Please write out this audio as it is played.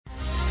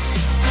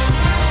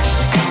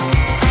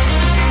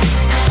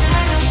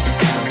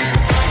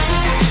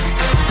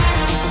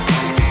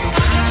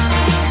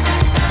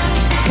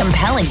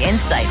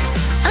insights,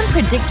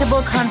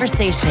 unpredictable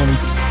conversations,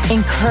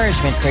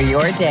 encouragement for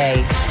your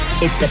day.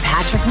 It's the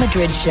Patrick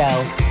Madrid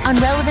Show on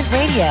Relevant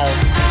Radio.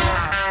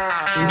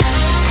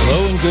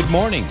 Hello and good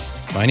morning.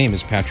 My name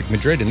is Patrick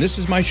Madrid, and this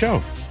is my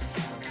show.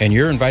 And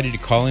you're invited to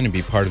call in and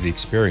be part of the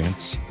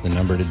experience. The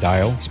number to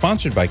dial,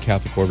 sponsored by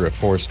Catholic Order at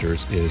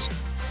Foresters, is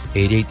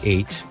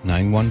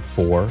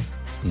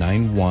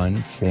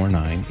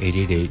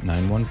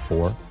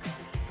 888-914-9149,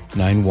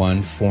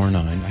 888-914-9149.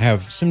 I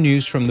have some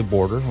news from the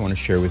border I want to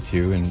share with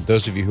you. And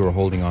those of you who are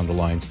holding on the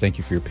lines, thank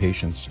you for your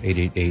patience.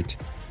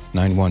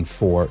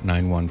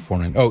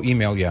 888-914-9149. Oh,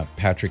 email,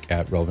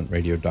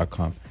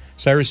 patrick@relevantradio.com.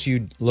 Cyrus,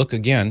 you look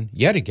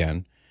yet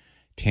again,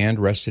 tanned,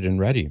 rested, and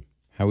ready.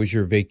 How was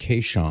your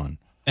vacation?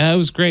 It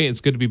was great.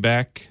 It's good to be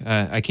back.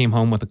 I came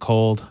home with a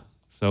cold,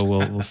 so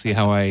we'll see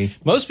how I...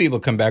 Most people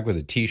come back with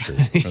a T-shirt.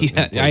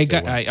 Yeah,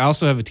 I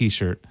also have a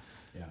T-shirt,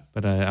 yeah.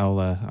 But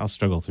I'll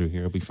struggle through here.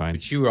 It'll be fine.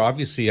 But you were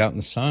obviously out in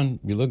the sun.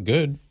 You look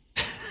good.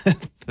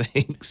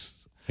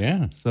 Thanks.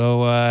 Yeah.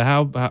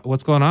 So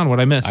what's going on?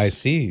 What I missed? I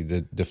see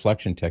the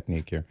deflection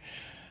technique here.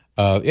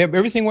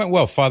 Everything went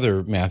well.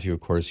 Father Matthew, of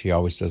course, he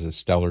always does a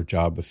stellar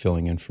job of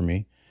filling in for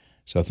me.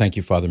 So thank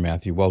you, Father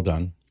Matthew. Well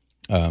done.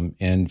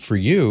 And for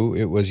you,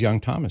 it was young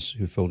Thomas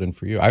who filled in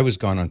for you. I was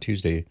gone on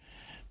Tuesday,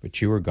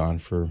 but you were gone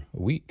for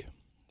a week.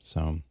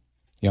 So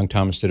young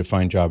Thomas did a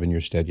fine job in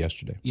your stead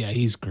yesterday. Yeah,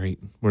 he's great.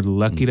 We're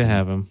lucky to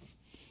have him.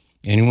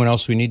 Anyone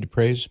else we need to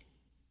praise?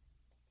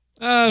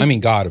 I mean,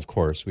 God, of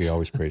course. We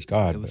always praise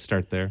God. Let's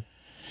start there.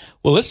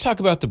 Well, let's talk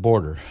about the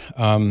border.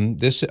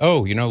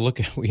 Look,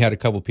 we had a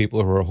couple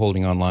people who were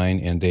holding online,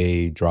 and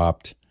they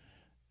dropped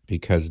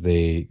because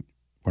they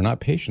were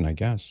not patient, I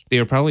guess. They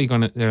were probably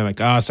they're like,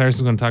 Cyrus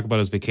is going to talk about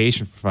his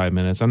vacation for 5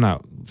 minutes. I'm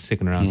not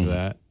sticking around for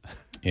that.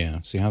 Yeah,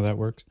 see how that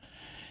works?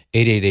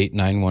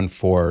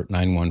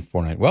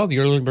 888-914-9149. Well, the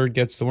early bird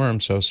gets the worm,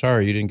 so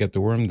sorry you didn't get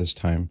the worm this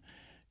time,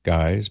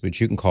 guys, but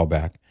you can call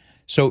back.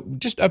 So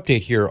just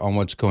update here on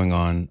what's going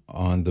on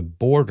the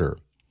border.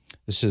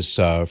 This is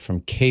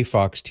from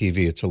KFOX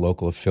TV. It's a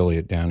local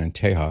affiliate down in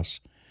Tejas.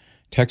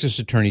 Texas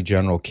Attorney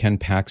General Ken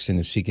Paxton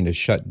is seeking to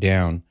shut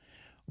down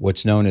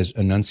what's known as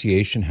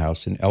Annunciation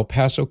House, an El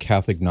Paso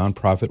Catholic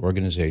nonprofit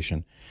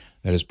organization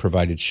that has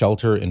provided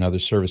shelter and other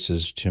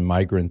services to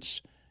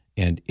migrants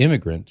and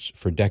immigrants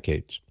for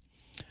decades.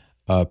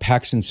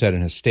 Paxton said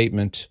in his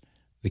statement,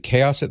 "The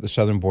chaos at the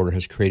southern border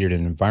has created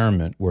an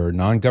environment where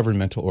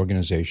non-governmental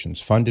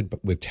organizations funded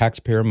with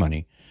taxpayer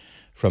money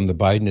from the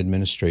Biden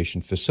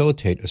administration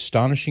facilitate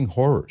astonishing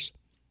horrors,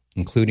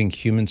 including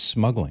human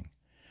smuggling.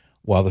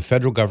 While the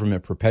federal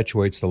government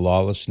perpetuates the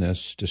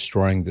lawlessness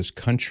destroying this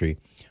country,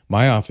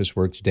 my office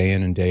works day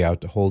in and day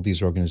out to hold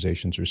these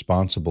organizations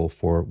responsible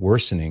for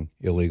worsening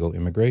illegal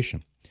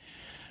immigration."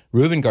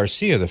 Ruben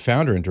Garcia, the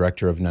founder and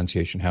director of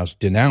Annunciation House,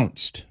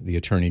 denounced the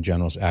Attorney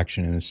General's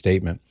action in a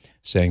statement,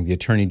 saying the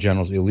Attorney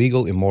General's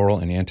illegal, immoral,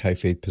 and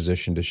anti-faith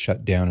position to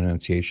shut down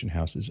Annunciation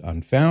House is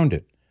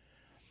unfounded.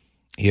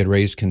 He had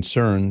raised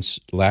concerns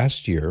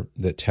last year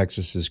that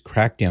Texas's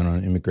crackdown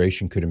on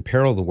immigration could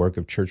imperil the work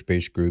of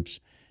church-based groups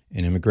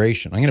in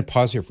immigration. I'm going to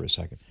pause here for a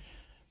second.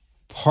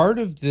 Part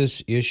of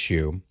this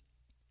issue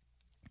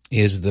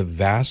is the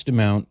vast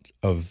amount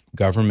of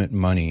government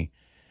money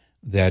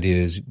that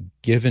is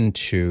given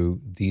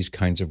to these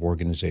kinds of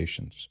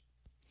organizations.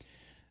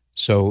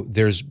 So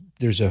there's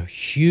a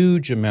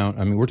huge amount,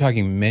 I mean, we're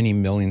talking many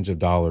millions of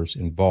dollars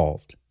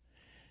involved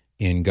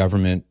in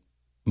government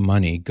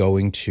money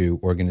going to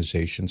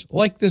organizations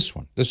like this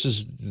one.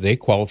 They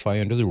qualify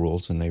under the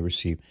rules and they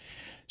receive.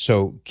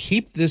 So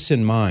keep this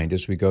in mind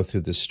as we go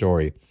through this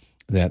story,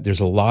 that there's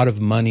a lot of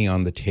money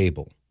on the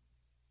table.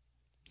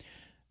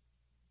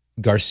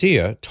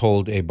 Garcia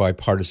told a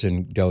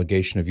bipartisan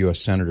delegation of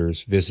U.S.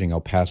 senators visiting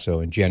El Paso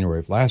in January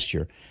of last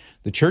year,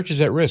 the church is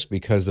at risk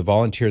because the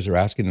volunteers are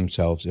asking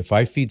themselves, if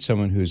I feed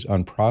someone who's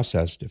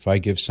unprocessed, if I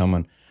give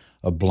someone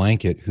a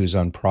blanket who's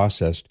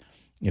unprocessed,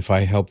 if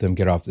I help them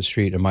get off the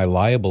street, am I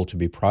liable to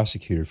be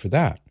prosecuted for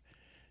that?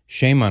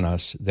 Shame on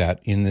us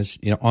that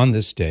on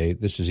this day,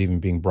 this is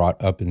even being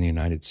brought up in the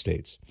United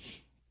States.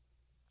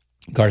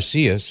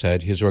 Garcia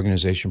said his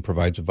organization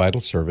provides a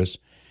vital service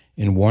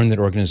and warned that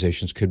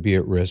organizations could be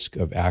at risk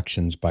of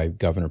actions by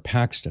Governor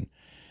Paxton.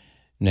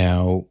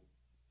 Now,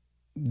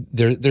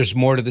 there's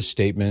more to the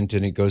statement,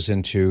 and it goes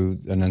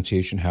into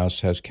Annunciation House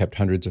has kept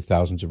hundreds of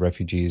thousands of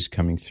refugees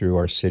coming through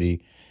our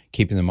city,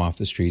 keeping them off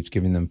the streets,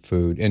 giving them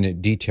food, and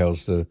it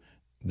details the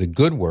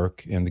good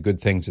work and the good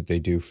things that they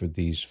do for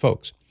these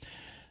folks.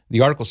 The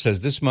article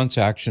says this month's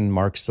action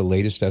marks the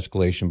latest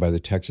escalation by the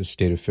Texas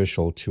state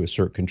official to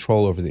assert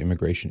control over the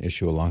immigration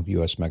issue along the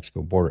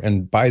U.S.-Mexico border.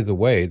 And by the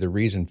way, the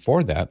reason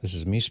for that, this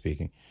is me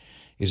speaking,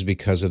 is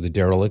because of the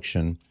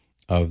dereliction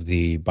of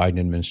the Biden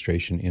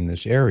administration in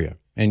this area.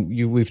 And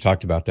we've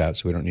talked about that,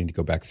 so we don't need to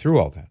go back through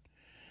all that.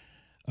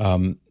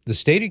 The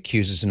state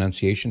accuses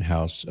Annunciation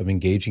House of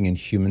engaging in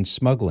human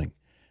smuggling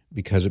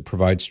because it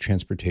provides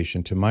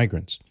transportation to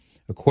migrants.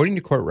 According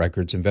to court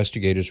records,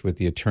 investigators with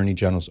the Attorney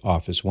General's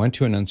office went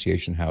to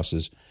Annunciation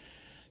House's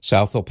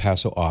South El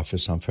Paso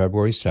office on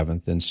February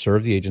 7th and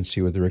served the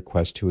agency with a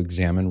request to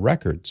examine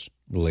records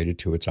related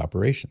to its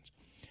operations.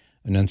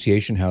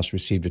 Annunciation House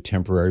received a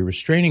temporary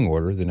restraining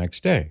order the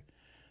next day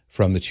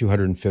from the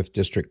 205th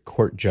District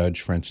Court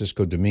Judge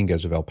Francisco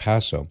Dominguez of El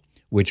Paso,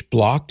 which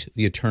blocked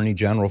the Attorney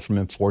General from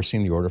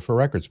enforcing the order for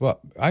records.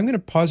 Well, I'm going to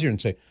pause here and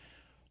say,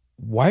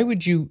 why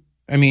would you,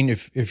 I mean,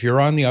 if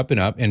you're on the up and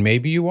up, and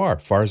maybe you are,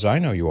 as far as I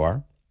know you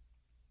are,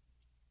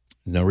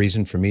 no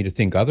reason for me to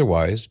think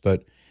otherwise,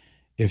 but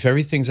if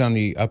everything's on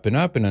the up and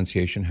up,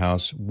 Annunciation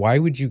House, why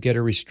would you get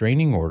a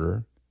restraining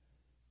order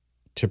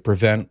to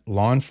prevent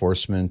law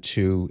enforcement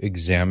to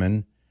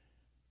examine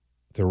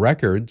the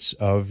records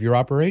of your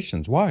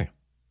operations? Why?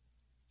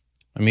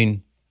 I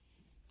mean,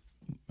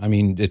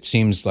 it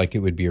seems like it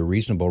would be a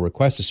reasonable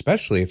request,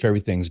 especially if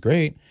everything's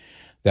great.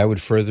 That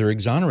would further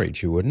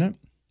exonerate you, wouldn't it?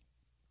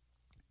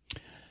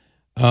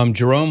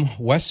 Jerome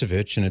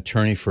Wesovich, an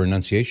attorney for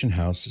Annunciation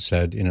House,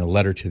 said in a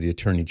letter to the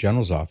Attorney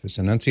General's office,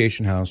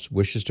 Annunciation House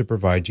wishes to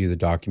provide you the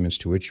documents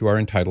to which you are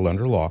entitled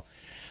under law.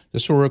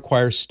 This will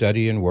require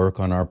study and work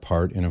on our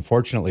part, and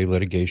unfortunately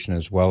litigation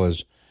as well,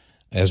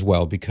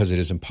 because it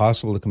is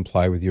impossible to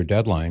comply with your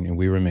deadline, and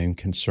we remain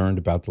concerned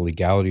about the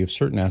legality of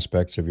certain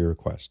aspects of your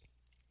request.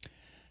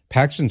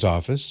 Paxton's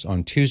office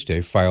on Tuesday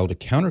filed a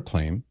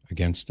counterclaim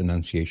against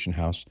Annunciation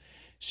House,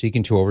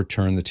 seeking to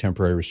overturn the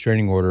temporary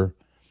restraining order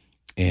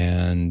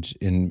and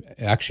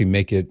actually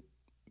make it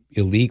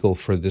illegal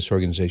for this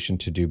organization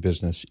to do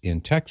business in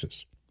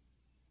Texas.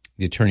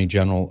 The Attorney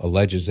General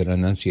alleges that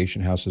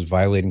Annunciation House is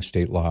violating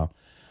state law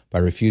by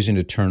refusing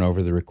to turn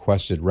over the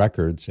requested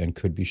records and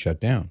could be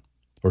shut down,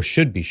 or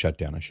should be shut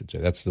down, I should say.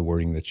 That's the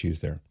wording that's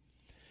used there.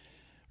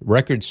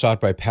 Records sought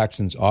by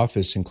Paxton's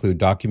office include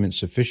documents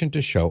sufficient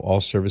to show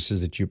all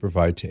services that you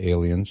provide to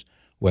aliens,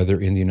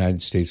 whether in the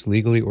United States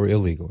legally or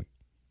illegally,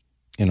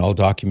 and all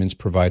documents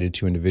provided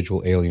to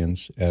individual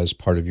aliens as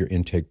part of your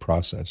intake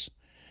process.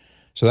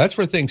 So that's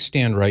where things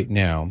stand right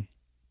now,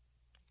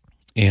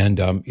 and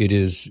it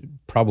is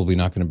probably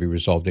not going to be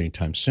resolved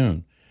anytime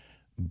soon,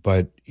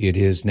 but it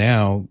is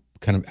now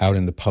kind of out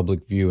in the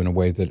public view in a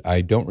way that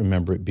I don't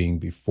remember it being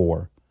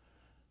before.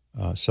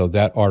 So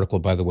that article,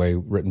 by the way,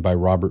 written by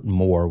Robert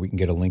Moore, we can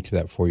get a link to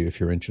that for you if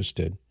you're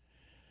interested.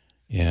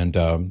 And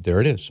there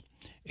it is,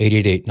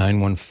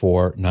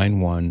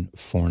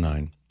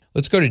 888-914-9149.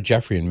 Let's go to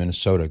Jeffrey in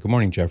Minnesota. Good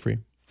morning, Jeffrey.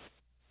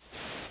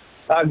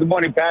 Good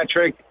morning,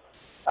 Patrick.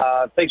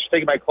 Thanks for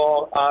taking my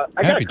call. I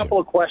got a couple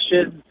of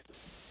questions,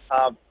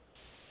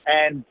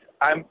 and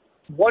I'm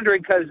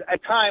wondering because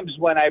at times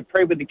when I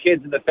pray with the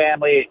kids and the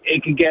family,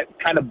 it can get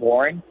kind of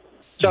boring.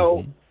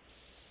 So,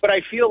 but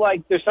I feel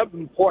like there's something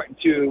important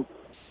to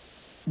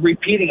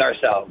repeating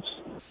ourselves.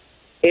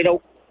 In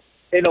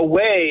a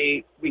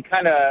way, we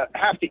kind of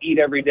have to eat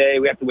every day.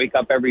 We have to wake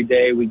up every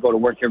day. We go to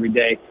work every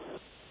day.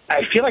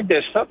 I feel like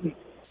there's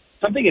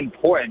something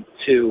important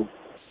to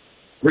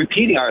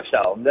repeating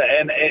ourselves,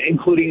 and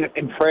including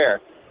in prayer.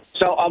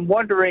 So I'm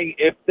wondering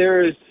if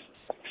there's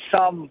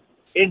some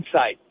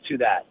insight to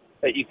that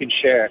you can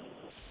share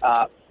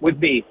with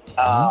me,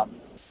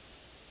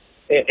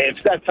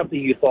 if that's something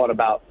you thought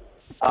about.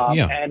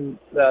 And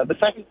the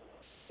second.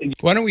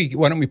 Why don't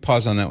we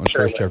pause on that one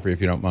first, Jeffrey, if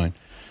you don't mind?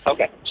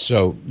 Okay.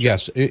 So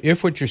yes,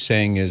 if what you're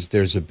saying is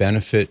there's a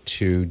benefit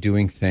to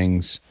doing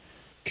things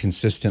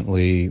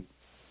consistently.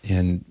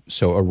 And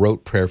so a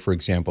rote prayer, for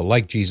example,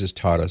 like Jesus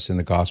taught us in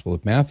the Gospel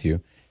of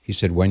Matthew, he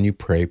said, when you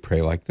pray,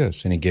 pray like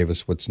this. And he gave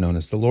us what's known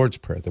as the Lord's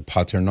Prayer, the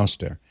Pater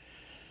Noster,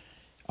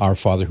 our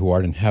Father who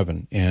art in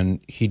heaven. And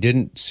he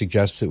didn't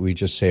suggest that we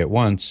just say it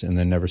once and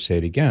then never say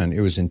it again.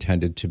 It was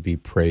intended to be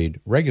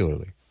prayed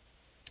regularly.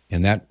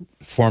 And that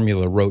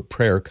formula rote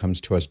prayer comes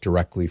to us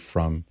directly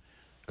from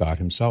God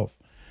himself.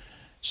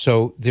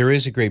 So there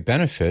is a great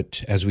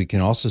benefit, as we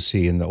can also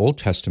see in the Old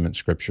Testament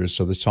scriptures.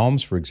 So the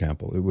Psalms, for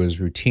example, it was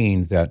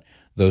routine that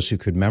those who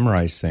could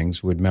memorize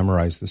things would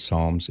memorize the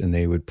Psalms and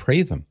they would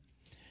pray them.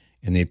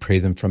 And they'd pray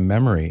them from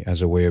memory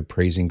as a way of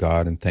praising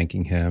God and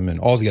thanking him and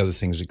all the other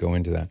things that go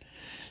into that.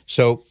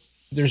 So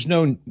there's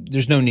no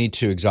need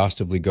to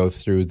exhaustively go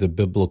through the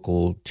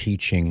biblical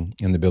teaching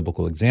and the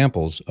biblical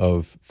examples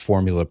of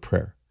formula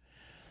prayer.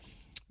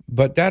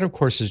 But that, of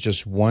course, is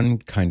just one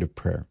kind of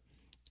prayer.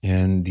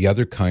 And the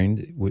other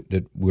kind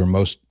that we're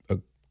most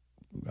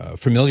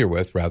familiar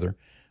with, rather,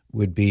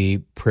 would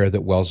be prayer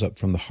that wells up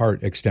from the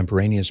heart,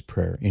 extemporaneous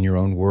prayer in your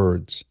own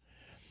words.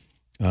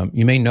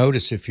 You may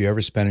notice if you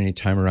ever spend any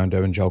time around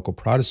evangelical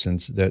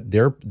Protestants that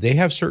they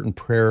have certain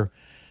prayer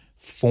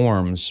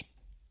forms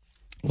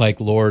like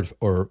Lord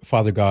or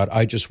Father God,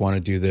 I just want to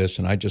do this,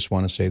 and I just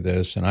want to say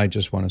this, and I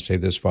just want to say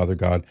this, Father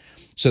God.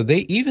 So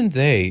they,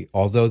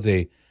 although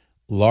they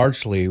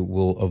largely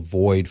will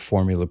avoid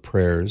formula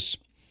prayers,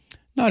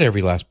 not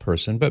every last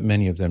person, but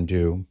many of them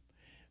do,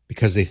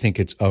 because they think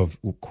it's of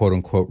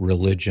quote-unquote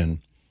religion,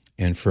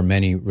 and for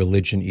many,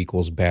 religion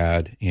equals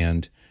bad,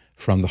 and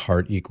from the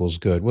heart equals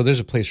good. Well, there's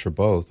a place for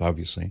both,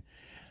 obviously.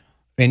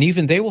 And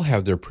even they will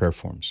have their prayer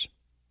forms.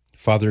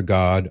 Father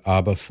God,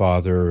 Abba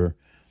Father,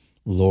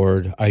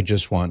 Lord, I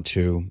just want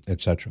to,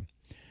 etc.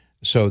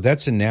 So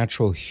that's a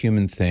natural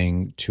human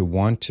thing to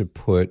want to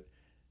put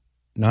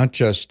not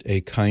just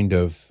a kind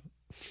of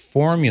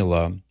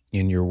formula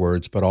in your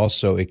words, but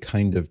also a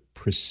kind of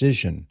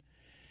precision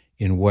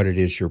in what it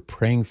is you're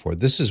praying for.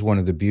 This is one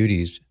of the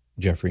beauties,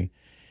 Jeffrey,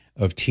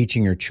 of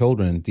teaching your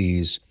children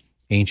these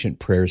ancient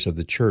prayers of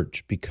the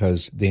church,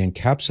 because they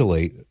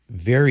encapsulate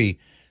very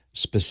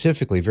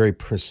specifically, very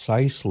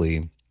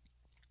precisely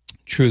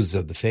truths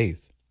of the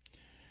faith.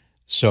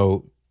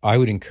 So I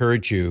would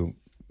encourage you,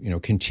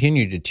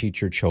 continue to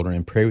teach your children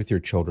and pray with your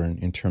children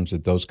in terms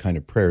of those kind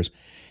of prayers,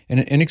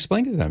 and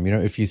explain to them,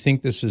 if you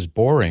think this is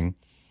boring,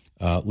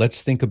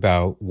 let's think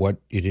about what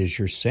it is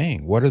you're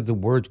saying. What are the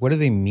words? What do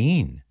they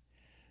mean?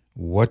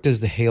 What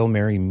does the Hail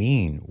Mary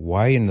mean?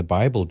 Why in the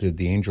Bible did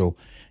the angel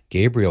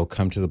Gabriel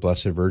come to the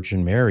Blessed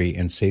Virgin Mary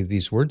and say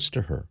these words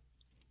to her?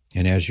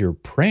 And as you're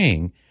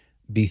praying,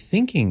 be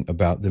thinking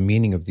about the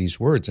meaning of these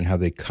words and how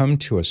they come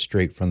to us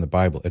straight from the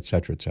Bible, et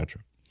cetera, et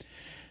cetera.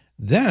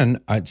 Then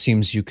it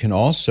seems you can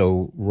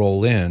also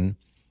roll in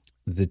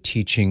the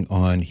teaching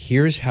on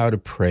here's how to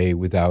pray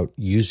without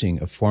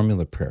using a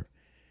formula prayer.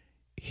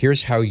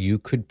 Here's how you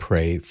could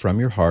pray from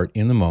your heart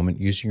in the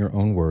moment using your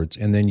own words,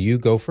 and then you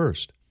go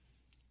first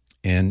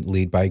and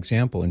lead by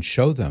example and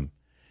show them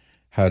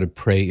how to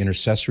pray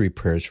intercessory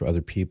prayers for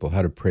other people,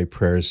 how to pray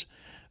prayers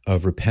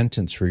of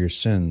repentance for your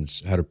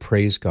sins, how to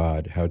praise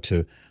God, how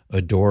to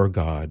adore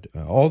God.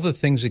 All the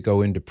things that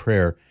go into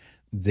prayer,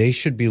 they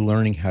should be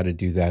learning how to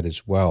do that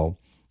as well.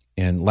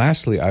 And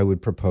lastly, I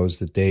would propose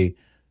that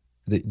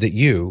that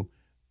you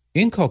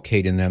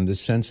inculcate in them the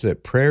sense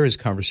that prayer is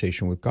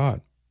conversation with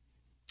God.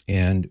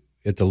 And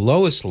at the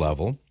lowest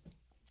level,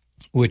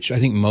 which I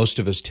think most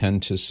of us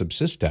tend to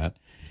subsist at,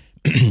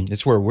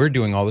 it's where we're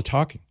doing all the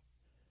talking.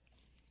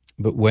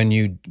 But when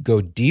you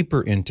go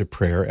deeper into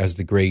prayer, as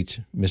the great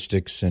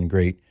mystics and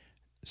great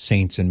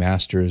saints and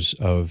masters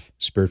of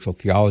spiritual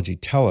theology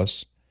tell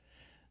us,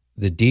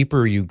 the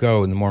deeper you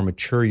go and the more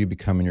mature you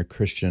become in your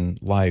Christian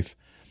life,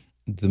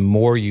 the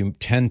more you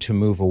tend to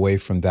move away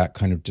from that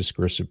kind of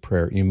discursive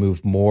prayer. You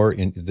move more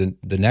in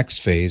the next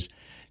phase,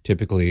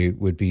 typically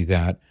would be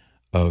that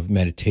of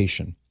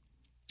meditation,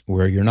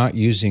 where you're not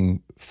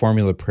using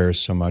formula prayers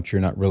so much,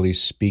 you're not really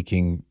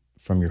speaking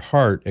from your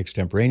heart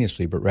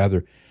extemporaneously, but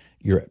rather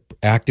you're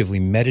actively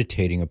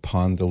meditating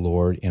upon the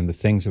Lord and the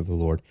things of the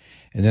Lord.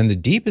 And then the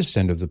deepest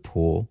end of the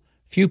pool,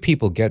 few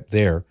people get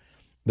there,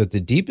 but the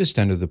deepest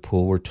end of the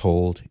pool, we're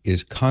told,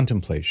 is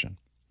contemplation,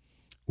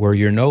 where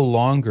you're no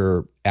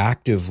longer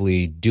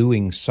actively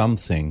doing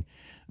something,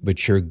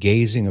 but you're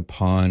gazing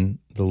upon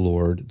the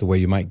Lord the way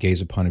you might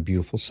gaze upon a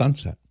beautiful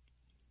sunset.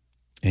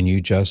 And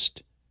you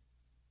just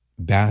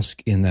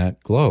bask in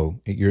that glow.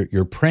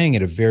 You're praying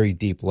at a very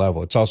deep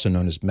level. It's also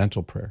known as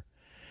mental prayer.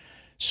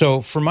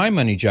 So for my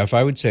money, Jeff,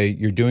 I would say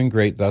you're doing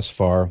great thus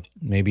far.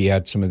 Maybe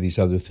add some of these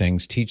other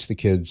things. Teach the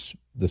kids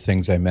the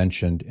things I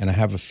mentioned, and I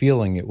have a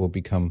feeling it will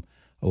become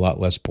a lot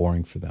less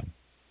boring for them.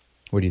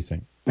 What do you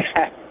think?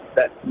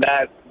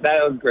 that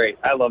was great.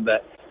 I love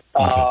that.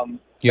 Okay.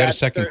 You had a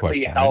second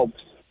question,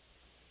 helps.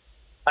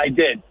 Right? I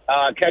did.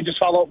 Can I just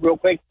follow up real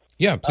quick?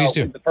 Yeah, please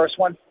do. The first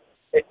one.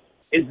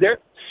 Is there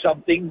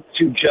something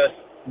to just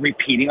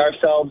repeating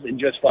ourselves in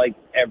just like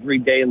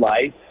everyday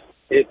life?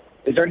 Is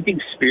there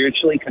anything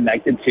spiritually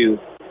connected to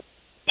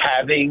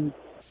having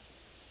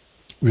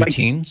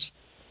routines?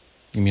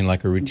 You mean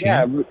like a routine?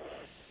 Yeah.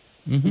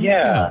 Mm-hmm.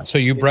 Yeah. So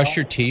you brush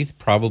your teeth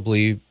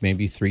probably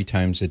maybe 3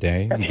 times a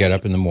day. You get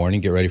up in the morning,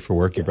 get ready for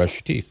work, you brush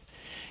your teeth.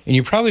 And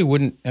you probably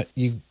wouldn't,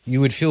 you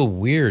would feel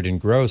weird and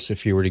gross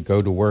if you were to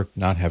go to work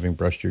not having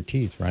brushed your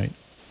teeth, right?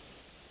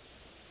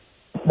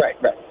 Right.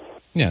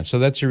 Yeah, so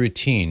that's a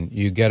routine.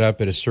 You get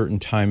up at a certain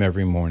time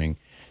every morning.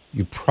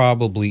 You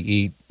probably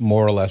eat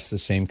more or less the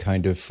same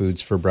kind of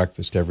foods for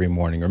breakfast every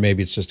morning, or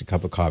maybe it's just a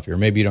cup of coffee, or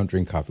maybe you don't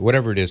drink coffee,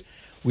 whatever it is.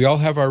 We all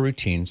have our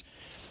routines,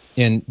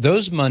 and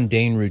those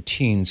mundane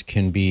routines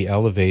can be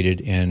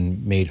elevated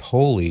and made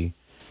holy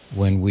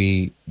when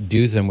we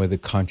do them with a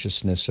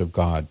consciousness of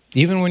God.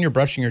 Even when you're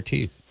brushing your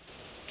teeth,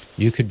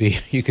 you could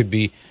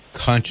be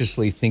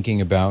consciously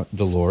thinking about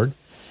the Lord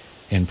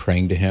and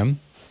praying to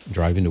Him,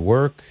 driving to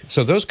work.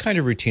 So those kind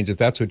of routines, if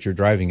that's what you're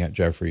driving at,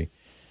 Jeffrey,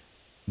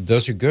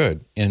 those are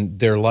good. And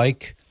they're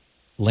like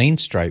lane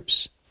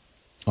stripes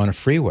on a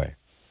freeway.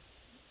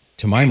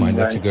 To my mind,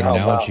 that's a good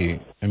analogy.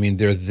 Wow. I mean,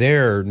 they're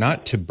there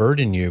not to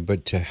burden you,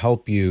 but to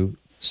help you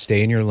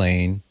stay in your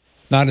lane,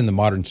 not in the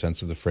modern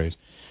sense of the phrase,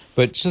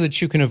 but so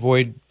that you can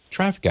avoid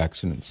traffic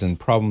accidents and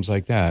problems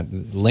like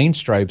that. Lane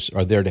stripes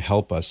are there to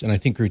help us, and I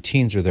think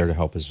routines are there to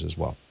help us as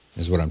well,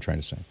 is what I'm trying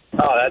to say.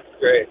 Oh, that's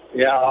great.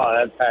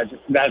 Yeah,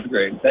 that's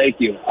great. Thank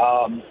you.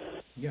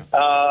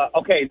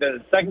 Okay, the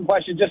second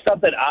question, just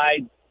something I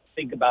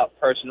think about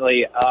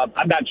personally.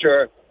 I'm not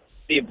sure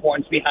the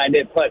importance behind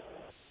it, but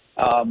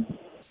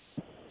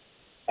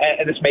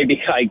and this may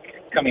be like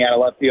coming out of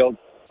left field,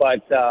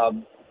 but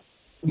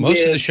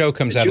most of the show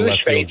comes out of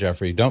left field,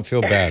 Jeffrey. Don't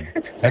feel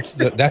bad.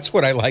 That's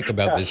what I like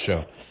about this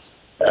show.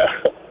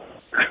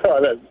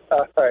 All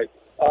right.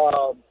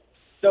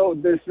 So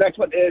this next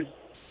one is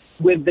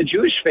with the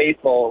Jewish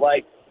faithful.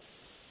 Like,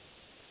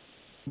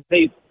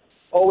 they've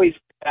always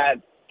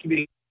had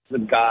communication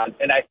with God,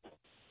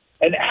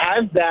 and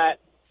has that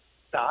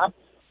stopped?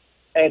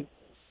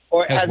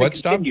 Or has what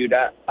it continued?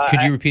 stopped?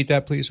 Could you repeat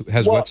that, please?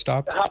 What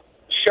stopped?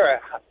 Sure.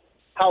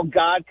 How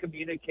God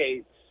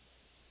communicates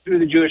through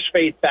the Jewish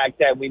faith back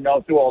then. We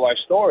know through all our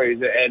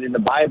stories and in the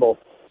Bible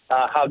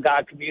how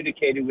God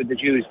communicated with the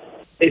Jews.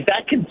 Is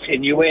that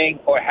continuing,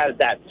 or has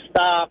that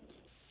stopped?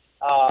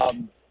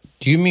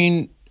 Do you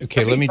mean,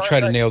 okay, let me try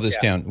to nail this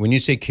down. When you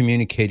say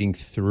communicating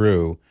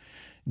through,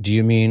 do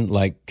you mean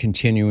like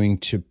continuing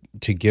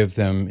to give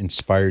them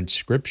inspired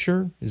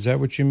scripture? Is that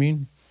what you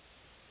mean?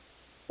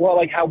 Well,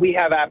 like how we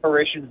have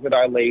apparitions with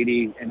Our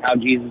Lady and how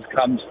Jesus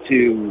comes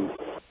to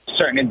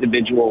certain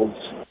individuals.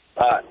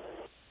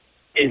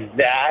 Is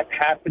that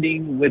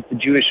happening with the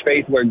Jewish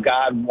faith where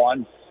God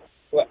once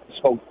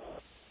spoke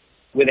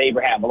with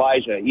Abraham,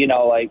 Elijah,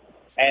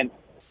 and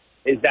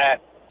is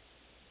that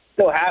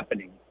still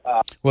happening?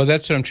 Well,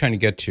 that's what I'm trying to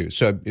get to.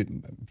 So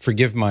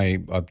forgive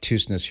my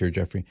obtuseness here,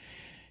 Jeffrey.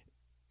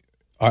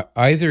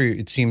 Either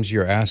it seems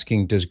you're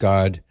asking, does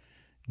God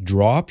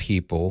draw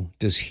people?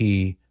 Does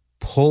he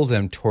pull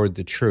them toward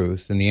the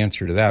truth? And the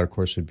answer to that, of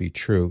course, would be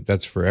true.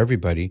 That's for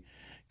everybody.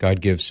 God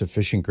gives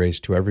sufficient grace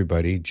to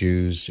everybody,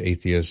 Jews,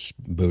 atheists,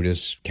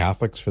 Buddhists,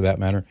 Catholics for that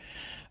matter.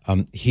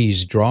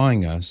 He's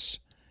drawing us,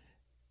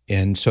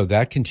 and so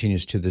that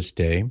continues to this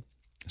day.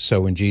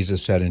 So when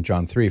Jesus said in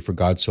John 3, for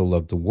God so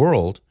loved the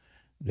world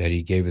that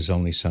he gave his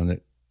only son,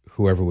 that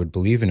whoever would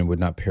believe in him would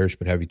not perish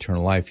but have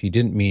eternal life, he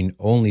didn't mean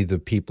only the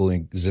people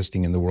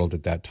existing in the world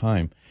at that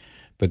time,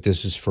 but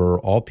this is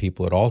for all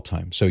people at all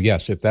times. So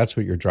yes, if that's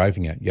what you're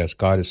driving at, yes,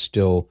 God is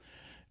still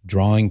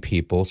drawing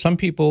people. Some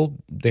people,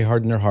 they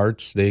harden their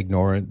hearts, they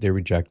ignore it, they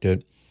reject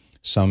it.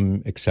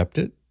 Some accept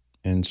it,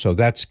 and so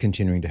that's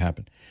continuing to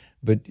happen.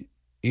 But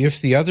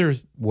if the other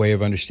way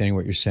of understanding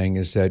what you're saying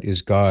is that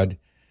is God,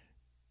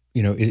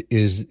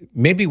 is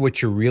maybe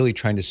what you're really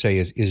trying to say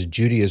is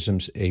Judaism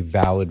a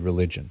valid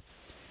religion?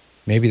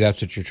 Maybe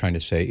that's what you're trying to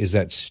say. Is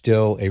that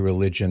still a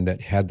religion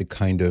that had the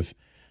kind of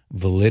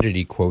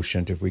validity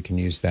quotient, if we can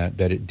use that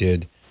it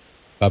did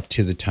up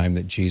to the time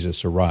that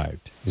Jesus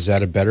arrived? Is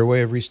that a better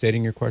way of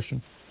restating your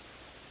question?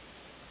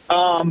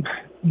 I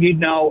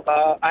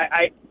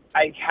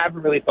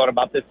haven't really thought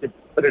about this to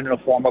put it in the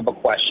form of a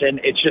question.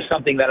 It's just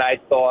something that I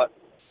thought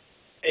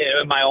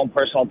in my own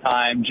personal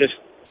time, just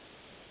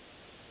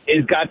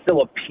is God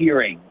still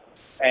appearing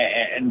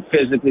and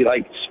physically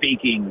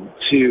speaking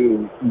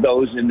to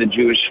those in the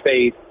Jewish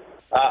faith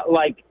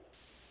like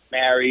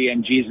Mary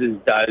and Jesus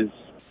does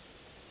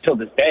till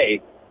this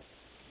day?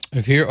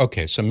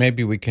 So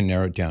maybe we can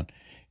narrow it down.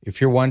 If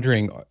you're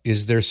wondering,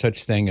 is there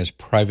such thing as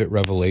private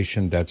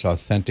revelation that's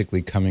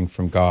authentically coming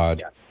from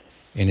God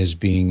and is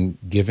being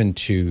given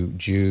to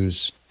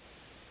Jews?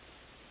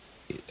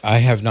 I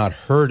have not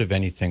heard of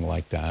anything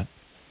like that,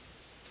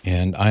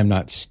 and I'm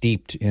not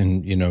steeped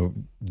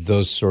in,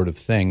 those sort of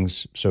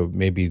things. So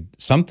maybe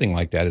something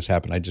like that has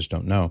happened. I just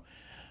don't know.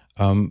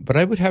 But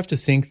I would have to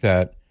think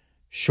that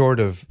short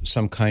of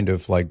some kind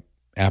of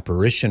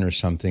apparition or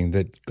something,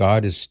 that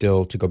God is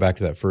still, to go back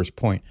to that first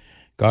point,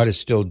 God is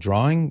still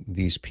drawing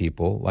these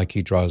people like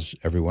he draws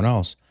everyone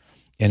else.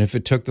 And if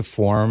it took the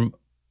form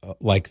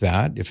like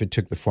that, if it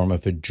took the form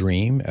of a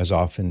dream, as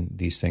often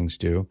these things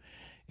do,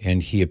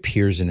 and he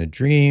appears in a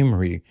dream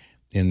or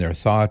in their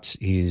thoughts,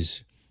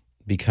 he's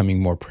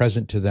becoming more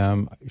present to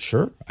them,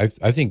 sure. I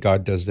think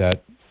God does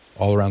that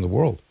all around the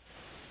world.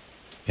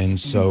 And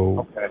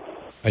so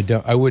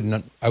I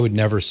would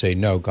never say,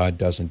 no, God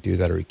doesn't do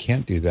that or he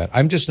can't do that.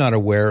 I'm just not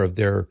aware of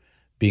there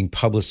being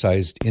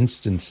publicized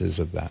instances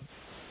of that.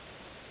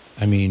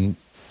 I mean,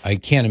 I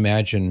can't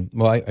imagine,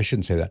 I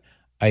shouldn't say that.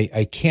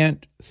 I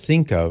can't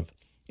think of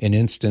an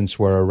instance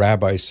where a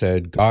rabbi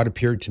said, God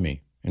appeared to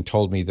me and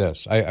told me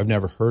this. I've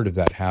never heard of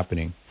that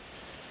happening.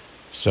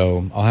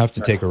 So I'll have to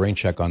take a rain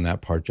check on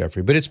that part,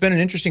 Jeffrey. But it's been an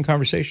interesting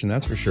conversation,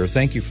 that's for sure.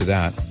 Thank you for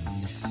that.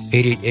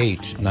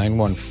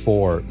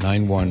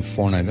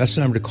 888-914-9149. That's the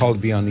number to call to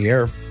be on the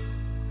air.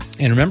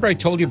 And remember I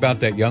told you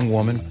about that young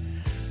woman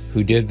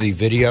who did the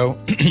video?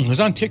 It was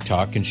on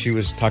TikTok, and she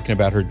was talking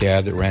about her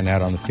dad that ran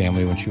out on the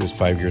family when she was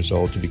 5 years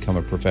old to become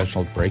a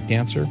professional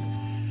breakdancer.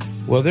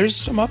 Well, there's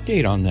some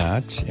update on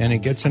that, and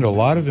it gets into a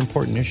lot of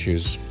important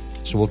issues.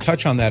 So we'll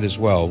touch on that as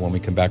well when we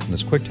come back from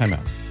this quick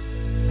timeout.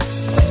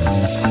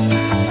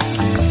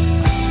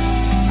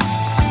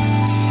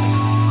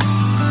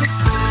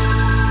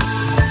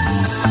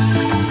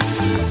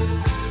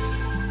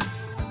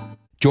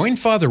 Join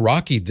Father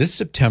Rocky this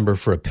September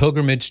for a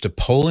pilgrimage to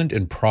Poland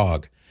and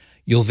Prague.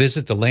 You'll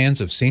visit the lands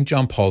of St.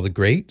 John Paul the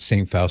Great,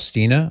 St.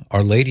 Faustina,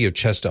 Our Lady of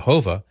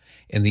Czestochowa,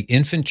 and the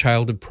Infant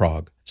Child of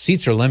Prague.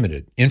 Seats are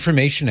limited.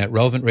 Information at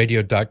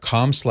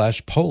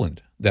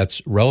relevantradio.com/Poland. That's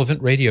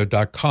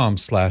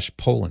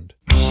relevantradio.com/Poland.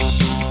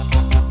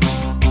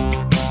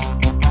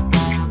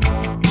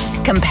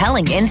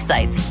 Compelling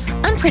insights,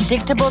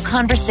 unpredictable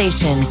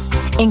conversations,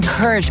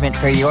 encouragement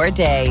for your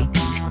day.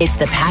 It's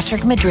the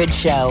Patrick Madrid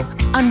Show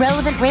on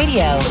Relevant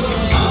Radio.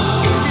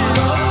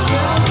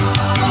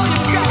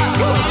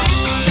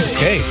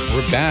 Okay, we're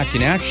we're back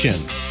in action.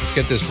 Let's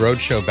get this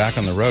road show back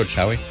on the road,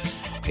 shall we?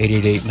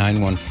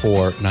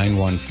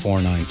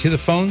 888-914-9149. To the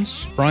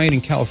phones, Brian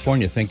in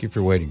California. Thank you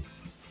for waiting.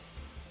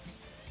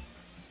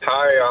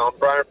 Hi, I'm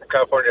Brian from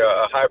California.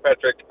 Hi,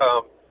 Patrick.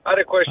 I had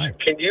a question. Hi.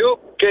 Can you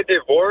get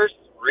divorced,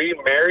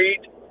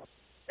 remarried,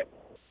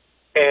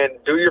 and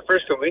do your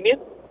first communion?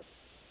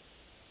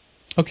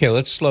 Okay,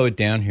 let's slow it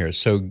down here.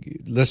 So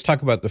let's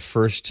talk about the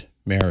first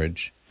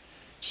marriage.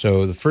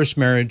 So the first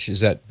marriage,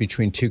 is that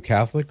between two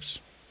Catholics?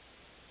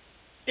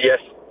 Yes.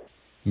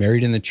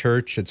 Married in the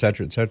church, et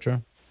cetera, et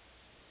cetera?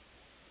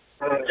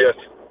 Yes.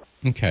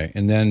 Okay,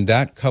 and then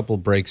that couple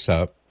breaks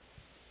up.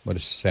 What a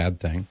sad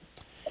thing.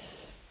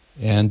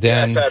 And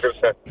then,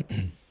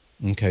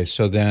 okay,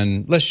 so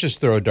then let's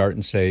just throw a dart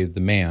and say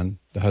the man,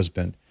 the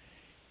husband,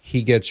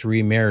 he gets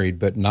remarried,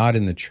 but not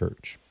in the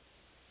church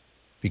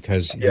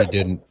because he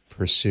didn't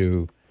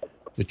pursue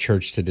the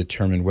church to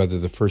determine whether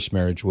the first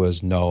marriage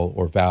was null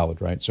or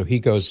valid, right? So he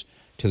goes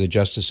to the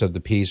justice of the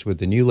peace with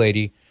the new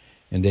lady,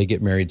 and they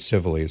get married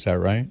civilly. Is that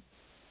right?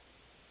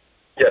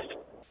 Yes.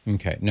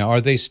 Okay. Now,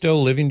 are they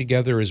still living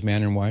together as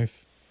man and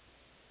wife?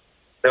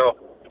 No.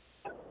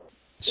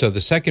 So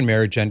the second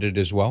marriage ended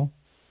as well?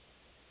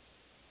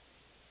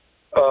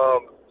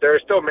 They're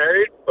still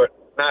married, but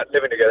not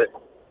living together.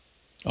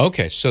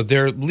 Okay, so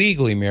they're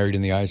legally married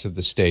in the eyes of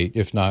the state,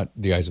 if not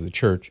the eyes of the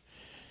church.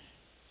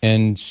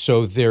 And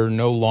so they're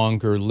no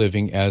longer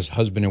living as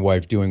husband and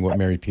wife doing what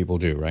married people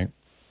do, right?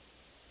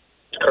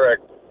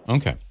 Correct.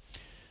 Okay.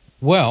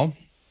 Well,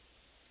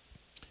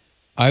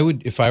 I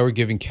would, if I were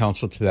giving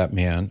counsel to that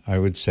man, I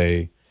would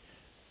say,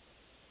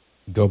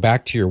 go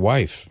back to your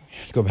wife.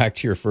 Go back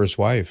to your first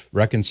wife.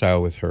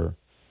 Reconcile with her.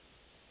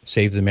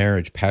 Save the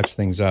marriage. Patch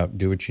things up.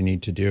 Do what you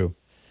need to do.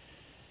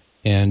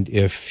 And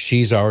if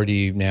she's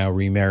already now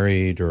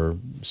remarried or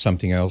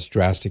something else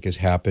drastic has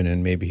happened,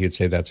 and maybe he'd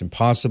say that's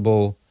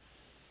impossible,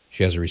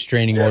 she has a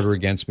restraining order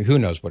against me, who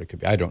knows what it could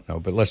be, I don't know.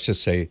 But let's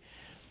just say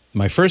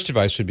my first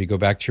advice would be go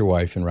back to your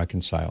wife and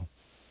reconcile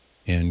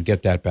and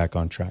get that back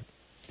on track.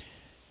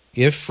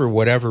 If for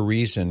whatever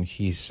reason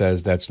he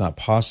says that's not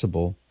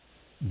possible,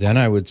 then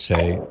I would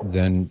say,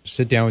 then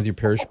sit down with your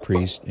parish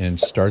priest and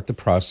start the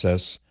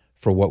process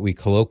for what we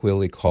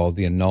colloquially call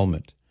the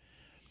annulment.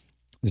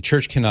 The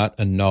church cannot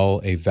annul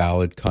a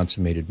valid,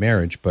 consummated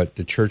marriage, but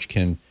the church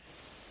can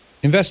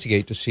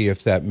investigate to see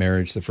if that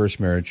marriage, the first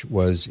marriage,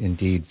 was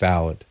indeed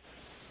valid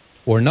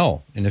or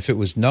null. And if it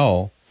was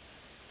null,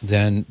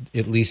 then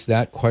at least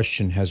that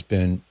question has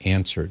been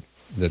answered,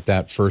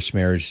 that first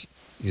marriage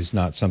is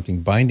not something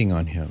binding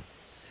on him.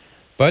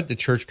 But the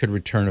church could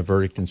return a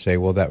verdict and say,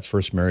 well, that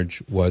first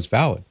marriage was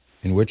valid,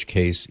 in which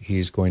case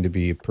he's going to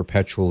be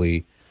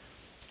perpetually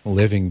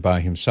living by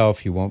himself.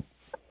 He won't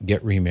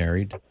get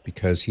remarried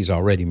because he's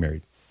already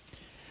married.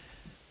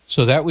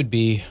 So that would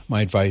be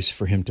my advice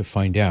for him to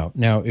find out.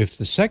 Now, if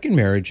the second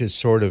marriage is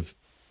sort of,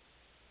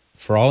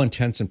 for all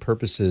intents and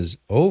purposes,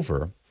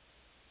 over,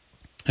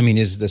 I mean,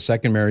 is the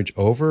second marriage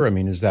over? I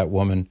mean, is that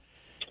woman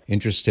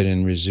interested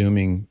in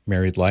resuming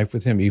married life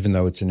with him, even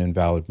though it's an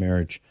invalid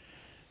marriage?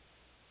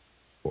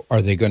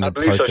 Are they going to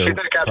part so. their... She's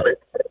not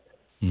Catholic.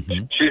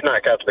 Mm-hmm. She's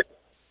not Catholic.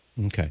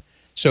 Okay.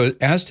 So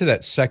as to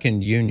that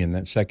second union,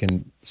 that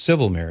second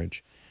civil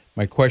marriage,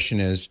 my question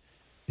is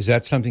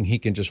that something he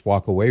can just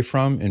walk away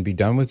from and be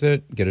done with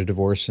it, get a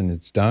divorce and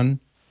it's done?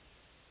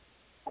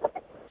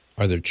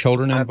 Are there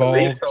children involved?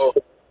 I believe so.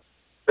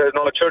 There's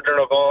no children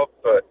involved,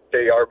 but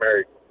they are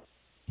married.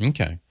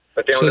 Okay.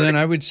 So then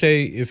I would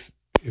say if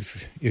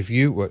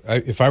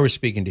I were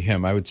speaking to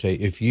him, I would say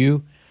if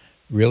you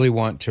really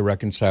want to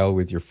reconcile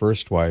with your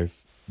first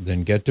wife,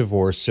 then get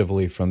divorced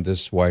civilly from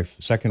this wife,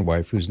 second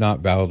wife, who's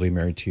not validly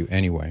married to you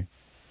anyway.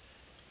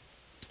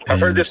 I've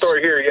heard this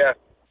story here, yeah.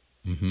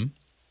 Mm-hmm.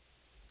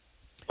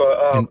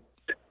 But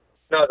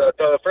no,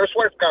 the first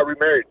wife got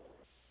remarried.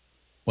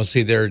 Well,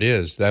 see, there it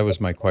is. That was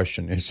my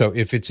question. And so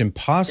if it's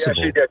impossible...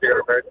 Yeah, she did get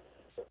remarried.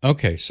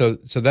 Okay, so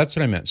that's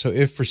what I meant. So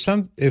if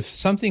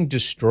something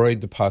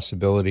destroyed the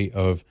possibility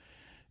of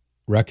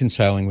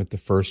reconciling with the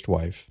first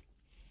wife,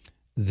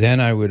 then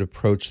I would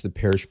approach the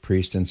parish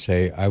priest and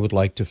say, I would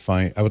like to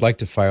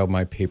file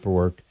my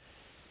paperwork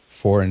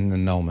for an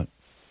annulment.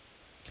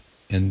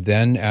 And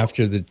then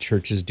after the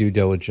church's due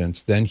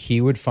diligence, then he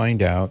would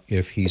find out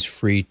if he's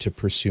free to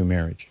pursue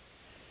marriage.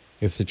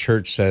 If the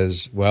church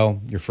says,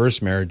 well, your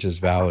first marriage is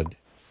valid,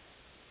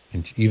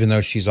 and even though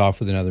she's off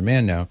with another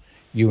man now,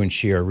 you and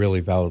she are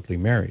really validly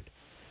married.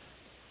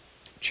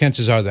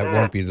 Chances are that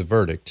won't be the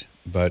verdict,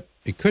 but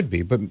it could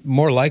be. But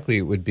more likely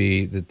it would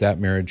be that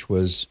marriage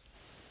was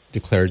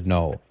declared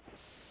null.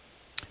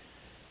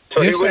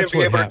 So he wouldn't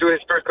be able to do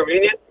his first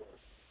communion?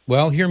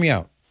 Well, hear me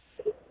out.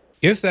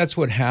 If that's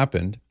what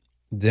happened,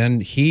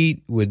 then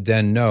he would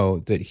then know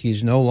that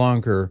he's no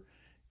longer,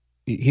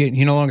 he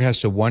no longer has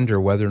to wonder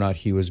whether or not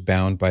he was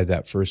bound by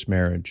that first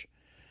marriage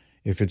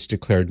if it's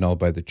declared null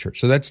by the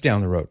church. So that's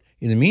down the road.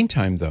 In the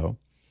meantime, though,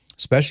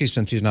 especially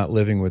since he's not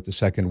living with the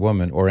second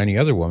woman or any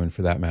other woman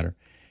for that matter,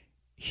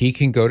 he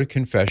can go to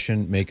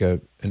confession, make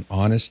an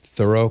honest,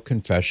 thorough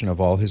confession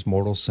of all his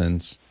mortal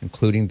sins,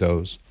 including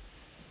those,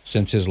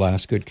 since his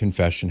last good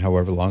confession,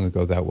 however long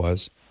ago that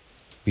was.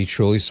 Be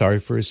truly sorry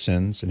for his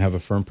sins and have a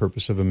firm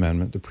purpose of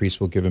amendment. The priest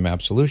will give him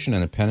absolution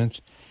and a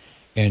penance.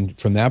 And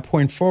from that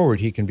point forward,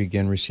 he can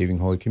begin receiving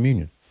Holy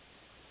Communion.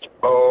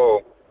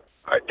 Oh,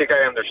 I think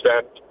I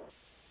understand.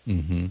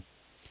 Mm-hmm.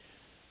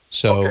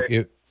 So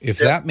okay. if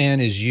that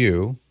man is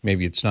you,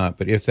 maybe it's not,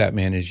 but if that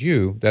man is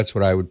you, that's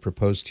what I would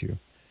propose to you.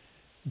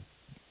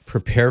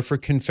 Prepare for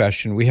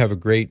confession. We have a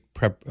great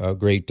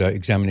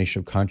examination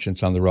of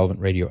conscience on the Relevant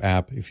Radio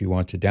app. If you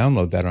want to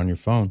download that on your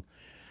phone,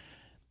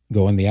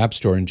 go in the App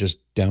Store and just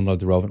download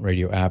the Relevant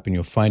Radio app, and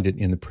you'll find it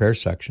in the prayer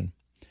section.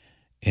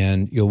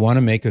 And you'll want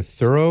to make a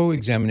thorough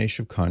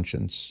examination of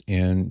conscience.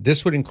 And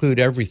this would include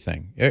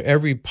everything,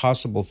 every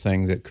possible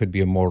thing that could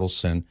be a mortal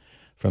sin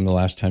from the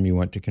last time you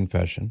went to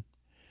confession.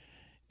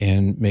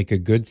 And make a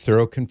good,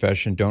 thorough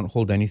confession. Don't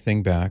hold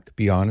anything back.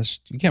 Be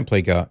honest. You can't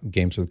play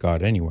games with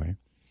God anyway.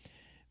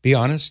 Be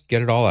honest.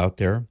 Get it all out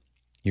there.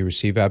 You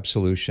receive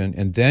absolution.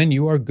 And then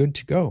you are good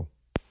to go.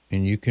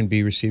 And you can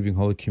be receiving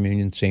Holy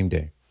Communion same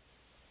day.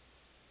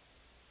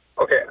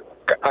 Okay.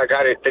 I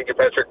got it. Thank you,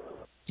 Patrick.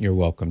 You're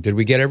welcome. Did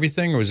we get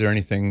everything, or was there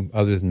anything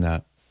other than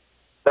that?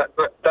 That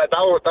was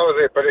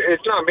it. But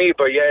it's not me.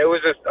 But yeah, it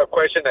was just a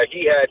question that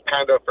he had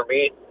kind of for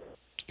me.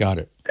 Got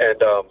it.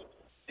 And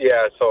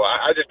yeah, so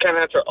I just can't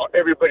answer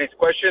everybody's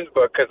questions,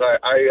 but because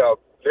I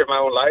live my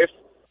own life.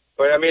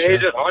 But I mean, Sure.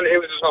 it was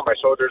just on my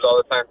shoulders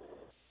all the time.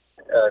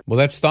 Well,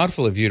 that's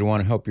thoughtful of you to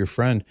want to help your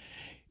friend.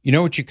 You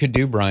know what you could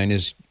do, Brian,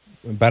 is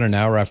about an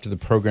hour after the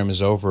program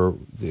is over,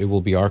 it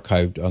will be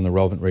archived on the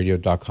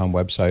relevantradio.com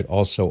website,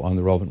 also on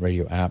the Relevant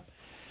Radio app.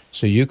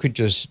 So you could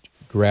just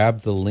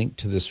grab the link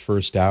to this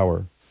first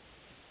hour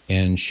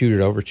and shoot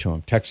it over to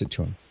him, text it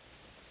to him,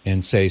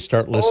 and say,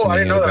 start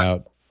listening at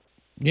about,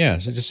 yeah,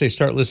 so just say,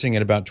 start listening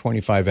at about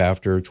 25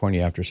 after, 20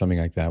 after, something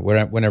like that,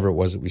 whenever it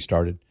was that we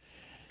started.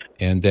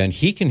 And then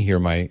he can hear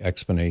my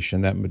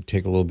explanation. That would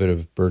take a little bit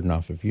of burden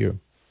off of you.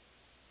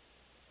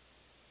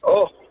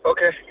 Oh,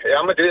 okay. Yeah,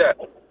 I'm going to do that.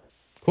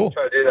 Cool.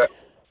 Try to do that.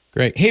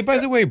 Great. Hey, by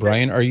the way,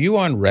 Brian, are you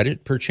on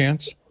Reddit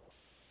perchance?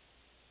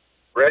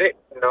 Reddit?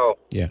 No.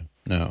 Yeah.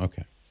 No.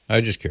 Okay. I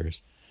was just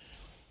curious.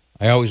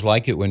 I always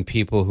like it when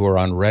people who are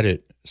on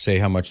Reddit say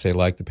how much they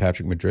like the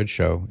Patrick Madrid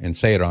show and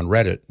say it on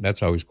Reddit.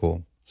 That's always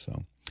cool.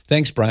 So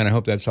thanks, Brian. I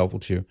hope that's helpful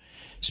to you.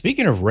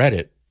 Speaking of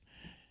Reddit,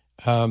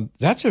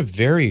 that's a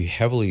very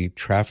heavily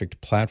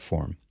trafficked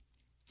platform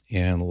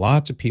and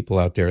lots of people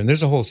out there. And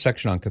there's a whole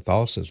section on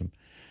Catholicism.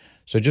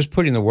 So just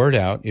putting the word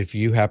out, if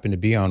you happen to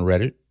be on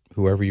Reddit,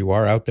 whoever you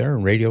are out there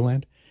in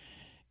Radioland,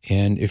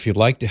 and if you'd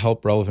like to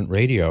help Relevant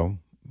Radio,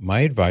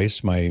 my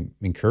advice, my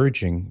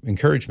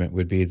encouragement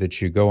would be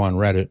that you go on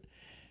Reddit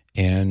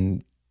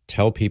and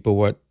tell people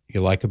what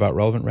you like about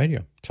Relevant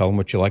Radio. Tell them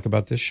what you like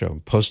about this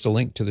show. Post a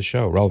link to the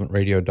show,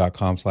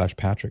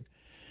 relevantradio.com/Patrick.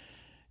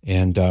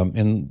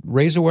 And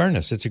raise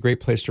awareness. It's a great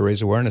place to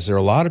raise awareness. There are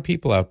a lot of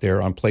people out there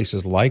on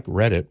places like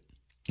Reddit.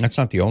 That's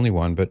not the only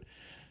one, but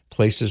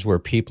places where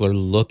people are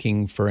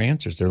looking for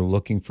answers. They're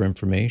looking for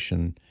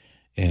information,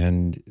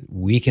 and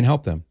we can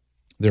help them.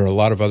 There are a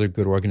lot of other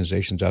good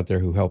organizations out there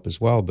who help as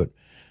well, but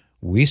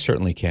we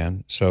certainly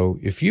can. So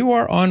if you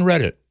are on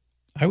Reddit,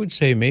 I would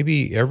say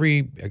maybe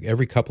every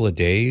couple of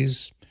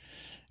days,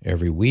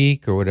 every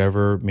week or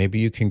whatever, maybe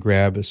you can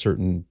grab a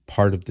certain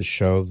part of the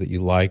show that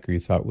you like or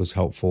you thought was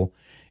helpful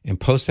and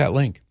post that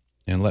link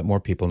and let more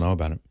people know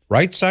about it.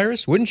 Right,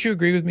 Cyrus? Wouldn't you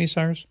agree with me,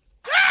 Cyrus?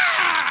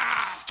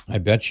 I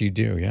bet you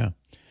do, yeah.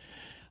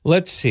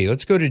 Let's see.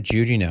 Let's go to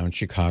Judy now in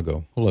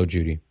Chicago. Hello,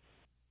 Judy.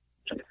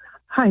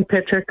 Hi,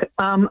 Patrick.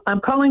 I'm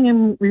calling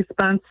in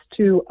response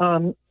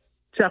to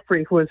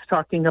Jeffery, who was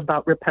talking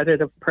about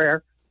repetitive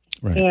prayer.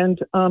 Right. And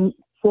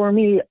for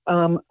me,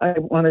 I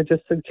want to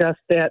just suggest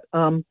that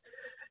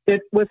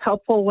it was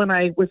helpful when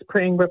I was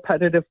praying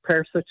repetitive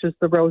prayer, such as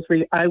the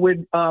Rosary. I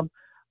would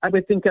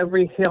think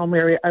every Hail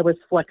Mary, I was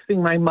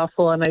flexing my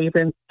muscle, and I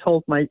even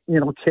told my,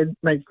 kids,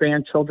 my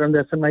grandchildren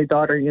this, and my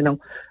daughter,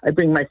 I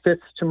bring my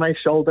fists to my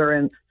shoulder,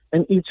 and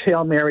each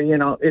Hail Mary,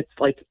 it's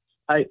like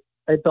I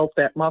built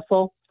that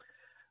muscle.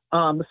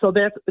 So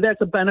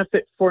that's a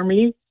benefit for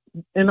me.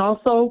 And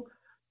also,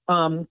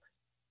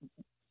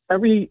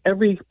 every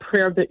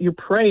prayer that you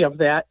pray of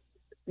that,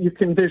 you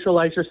can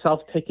visualize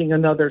yourself taking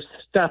another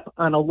step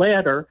on a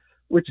ladder,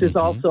 which is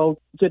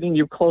also getting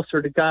you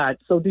closer to God.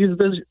 So these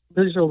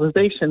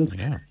visualizations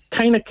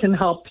kind of can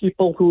help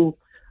people who,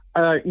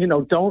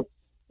 don't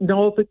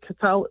know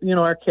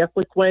our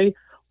Catholic way,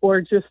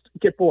 or just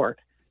get bored.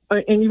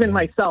 And even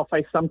myself,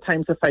 I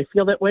sometimes, if I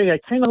feel that way, I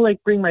kind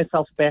of bring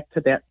myself back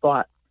to that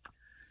thought.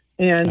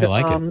 And I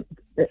like it.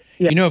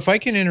 Yeah. If I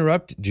can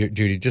interrupt,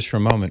 Judy, just for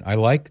a moment, I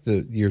like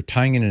you're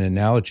tying in an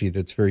analogy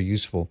that's very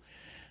useful.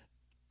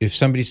 If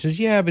somebody says,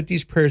 yeah, but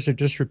these prayers are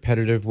just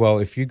repetitive. Well,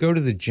 if you go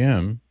to the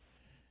gym,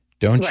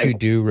 don't you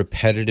do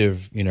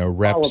repetitive,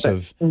 reps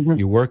of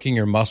you working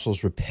your muscles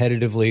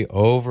repetitively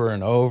over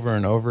and over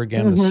and over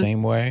again the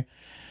same way?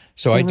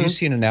 So I do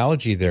see an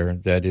analogy there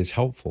that is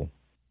helpful.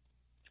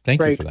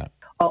 Thank you for that.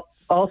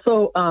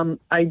 Also,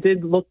 I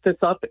did look this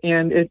up,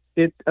 and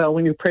it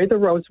when you pray the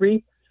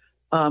Rosary,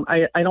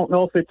 I don't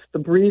know if it's the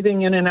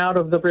breathing in and out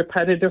of the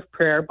repetitive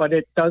prayer, but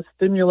it does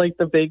stimulate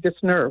the vagus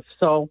nerve.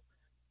 So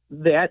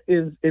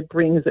it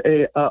brings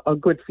a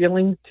good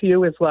feeling to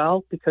you as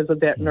well because of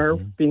that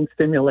nerve being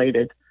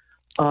stimulated.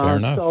 Fair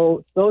enough.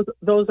 So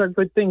those are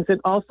good things.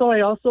 And also, I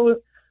also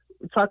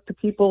talk to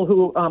people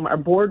who are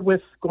bored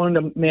with going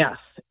to mass.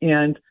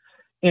 And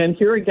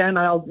here again,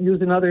 I'll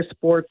use another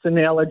sports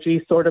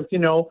analogy, sort of,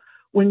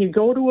 when you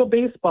go to a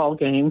baseball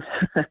game,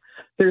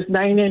 there's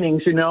 9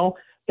 innings,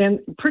 and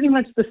pretty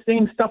much the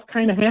same stuff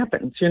kind of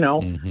happens,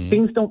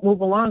 Things don't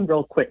move along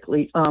real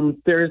quickly.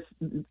 There's,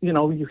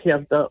 you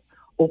have the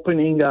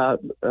opening, the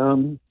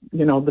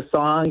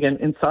song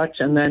and such,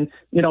 and then,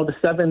 the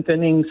 7th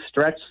inning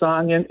stretch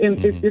song, and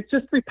it's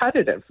just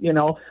repetitive,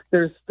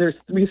 there's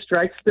 3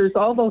 strikes, there's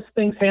all those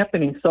things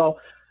happening. So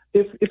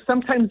if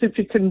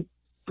you can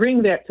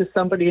bring that to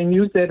somebody and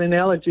use that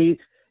analogy,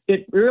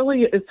 it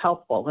really is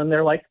helpful. And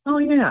they're like, oh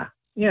yeah.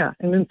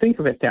 And then think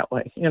of it that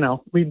way.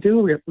 We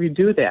do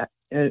that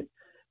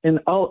in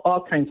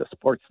all kinds of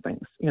sports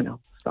things,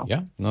 so.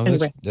 Yeah, no,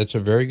 anyway. That's a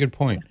very good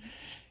point.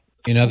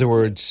 In other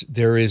words,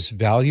 there is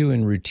value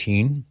in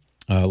routine,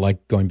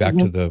 like going back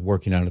to the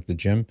working out at the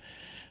gym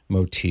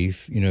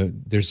motif.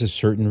 There's a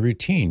certain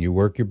routine. You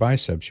work your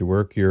biceps, you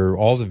work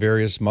all the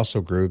various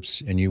muscle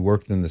groups, and you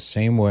work them the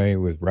same way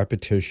with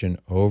repetition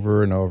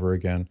over and over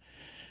again.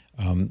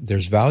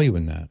 There's value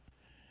in that.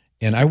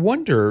 And I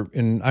wonder,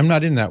 and I'm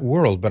not in that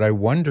world, but I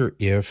wonder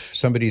if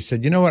somebody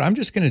said, you know what, I'm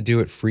just going to do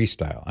it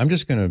freestyle. I'm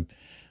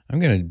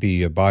going to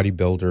be a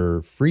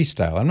bodybuilder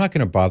freestyle. I'm not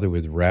going to bother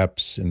with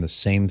reps and the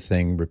same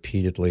thing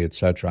repeatedly, et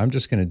cetera. I'm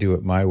just going to do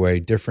it my way,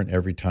 different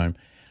every time.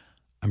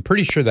 I'm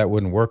pretty sure that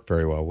wouldn't work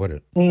very well, would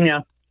it?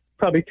 Yeah,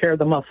 probably tear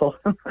the muscle.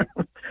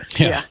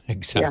 Yeah,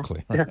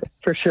 exactly. Yeah,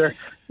 for sure.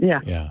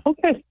 Yeah.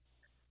 Okay.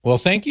 Well,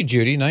 thank you,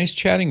 Judy. Nice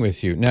chatting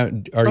with you. Now,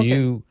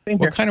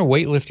 what kind of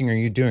weightlifting are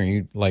you doing? Are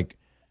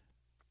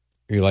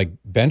you like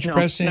bench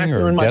pressing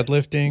or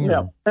deadlifting?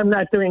 No, I'm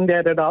not doing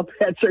that at all,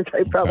 Patrick.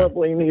 I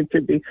probably need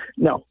to be.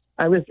 No,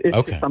 it's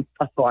just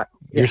a thought.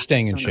 You're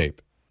staying in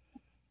shape.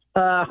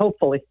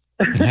 Hopefully.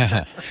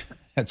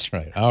 That's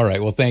right. All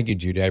right. Well, thank you,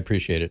 Judy. I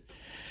appreciate it.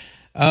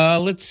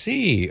 Let's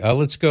see.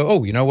 Let's go.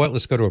 Oh, you know what?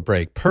 Let's go to a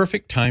break.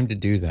 Perfect time to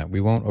do that. We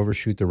won't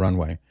overshoot the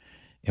runway.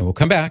 And we'll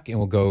come back and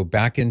we'll go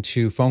back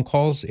into phone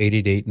calls,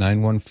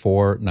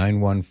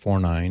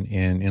 888-914-9149.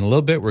 And in a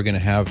little bit, we're going to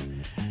have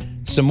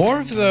some more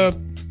of the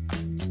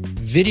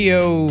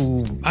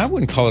video. I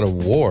wouldn't call it a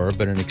war,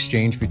 but an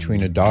exchange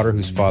between a daughter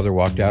whose father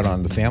walked out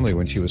on the family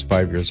when she was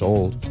 5 years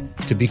old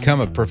to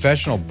become a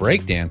professional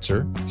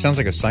breakdancer. Sounds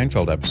like a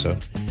Seinfeld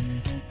episode.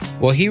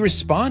 Well, he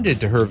responded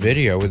to her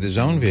video with his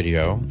own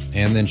video,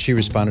 and then she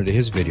responded to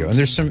his video. And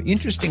there's some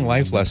interesting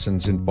life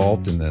lessons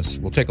involved in this.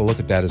 We'll take a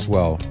look at that as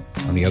well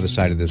on the other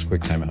side of this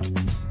quick timeout.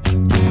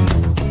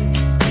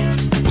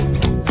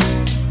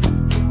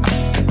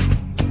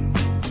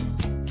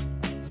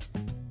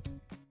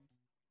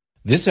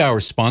 This hour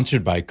is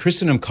sponsored by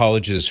Christendom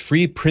College's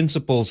free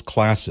Principles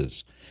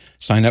classes.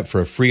 Sign up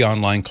for a free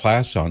online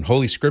class on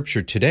Holy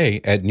Scripture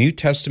today at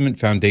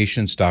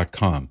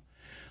NewTestamentFoundations.com.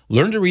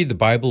 Learn to read the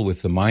Bible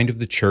with the mind of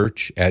the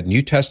church at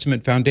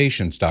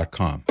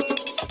NewTestamentFoundations.com.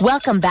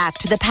 Welcome back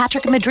to the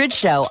Patrick Madrid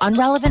Show on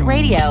Relevant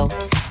Radio.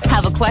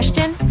 Have a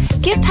question?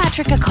 Give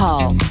Patrick a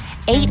call.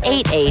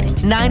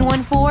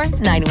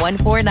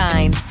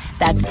 888-914-9149.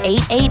 That's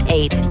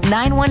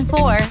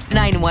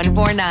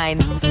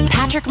 888-914-9149.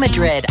 Patrick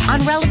Madrid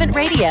on Relevant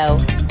Radio.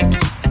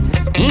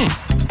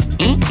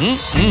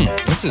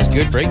 This is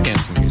good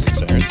breakdancing music,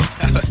 Cyrus.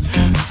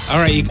 All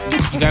right,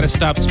 you got to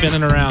stop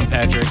spinning around,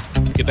 Patrick.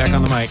 Get back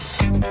on the mic.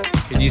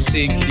 Can you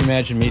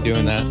imagine me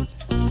doing that?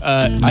 No.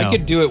 I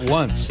could do it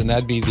once, and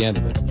that'd be the end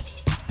of it.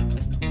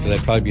 Because I'd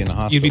probably be in the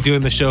hospital. You'd be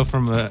doing the show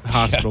from a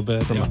hospital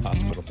bed. From a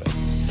hospital bed.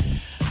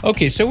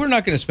 Okay, so we're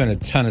not going to spend a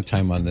ton of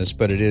time on this,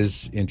 but it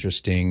is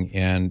interesting.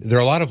 And there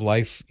are a lot of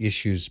life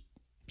issues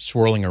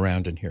swirling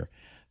around in here.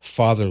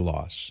 Father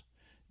loss,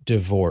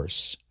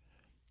 divorce,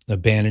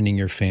 abandoning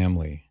your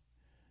family,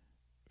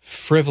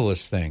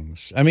 frivolous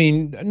things. I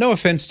mean, no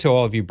offense to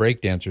all of you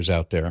breakdancers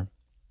out there,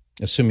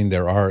 assuming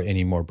there are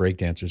any more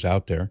breakdancers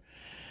out there.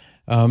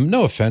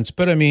 No offense,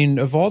 but I mean,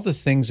 of all the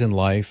things in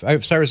life,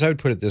 Cyrus, I would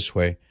put it this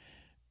way.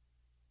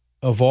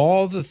 Of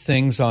all the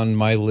things on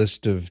my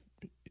list of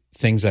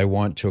things I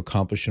want to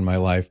accomplish in my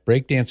life,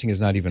 breakdancing is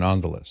not even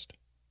on the list.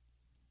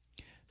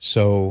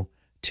 So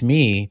to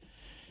me,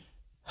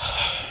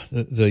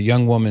 the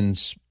young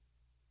woman's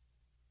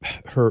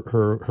her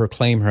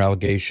claim, her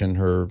allegation,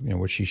 her,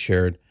 what she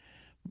shared,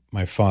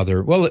 my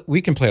father, well,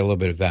 we can play a little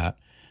bit of that.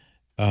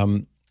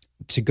 To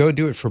go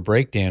do it for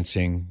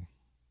breakdancing,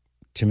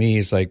 to me,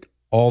 is like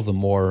all the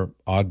more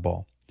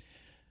oddball.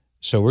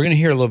 So we're going to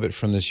hear a little bit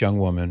from this young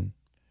woman.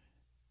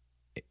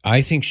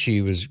 I think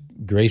she was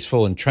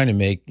graceful and trying to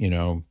make,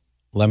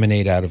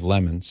 lemonade out of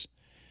lemons.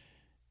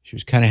 She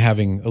was kind of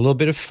having a little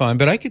bit of fun,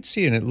 but I could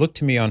see, and it looked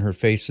to me on her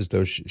face as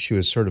though she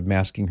was sort of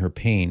masking her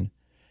pain.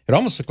 It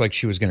almost looked like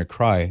she was going to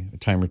cry a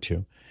time or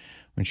two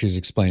when she was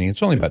explaining.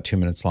 It's only about 2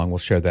 minutes long. We'll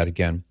share that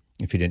again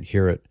if you didn't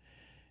hear it.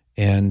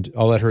 And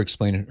I'll let her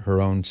explain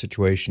her own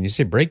situation. You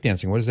say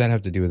breakdancing, what does that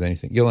have to do with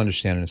anything? You'll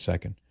understand in a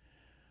second.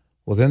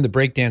 Well, then the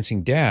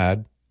breakdancing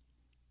dad,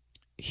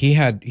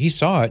 he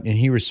saw it and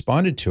he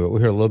responded to it.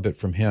 We'll hear a little bit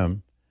from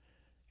him.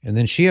 And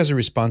then she has a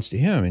response to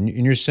him. And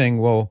you're saying,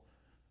 well,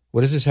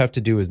 what does this have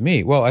to do with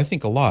me? Well, I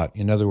think a lot.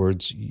 In other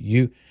words,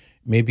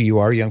 maybe you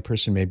are a young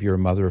person, maybe you're a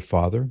mother or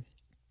father,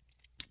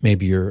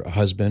 maybe you're a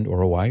husband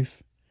or a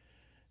wife.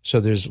 So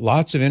there's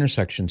lots of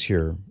intersections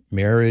here: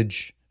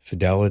 marriage,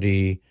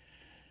 fidelity,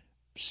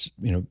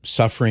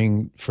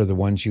 suffering for the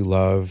ones you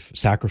love,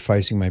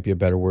 sacrificing might be a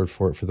better word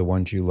for it, for the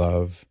ones you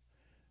love,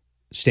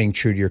 staying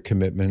true to your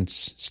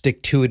commitments,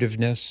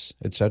 stick-to-itiveness,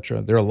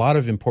 etc. There are a lot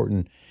of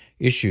important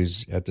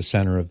issues at the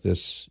center of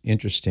this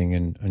interesting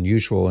and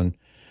unusual and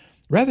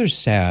rather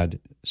sad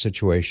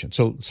situation.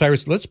 So,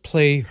 Cyrus, let's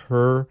play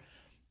her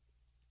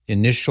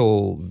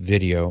initial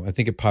video. I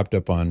think it popped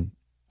up on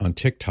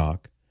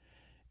TikTok,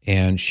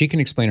 and she can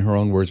explain in her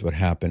own words what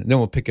happened, and then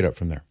we'll pick it up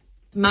from there.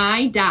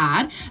 My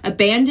dad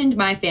abandoned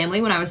my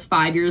family when I was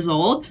 5 years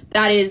old.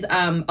 That is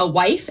a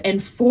wife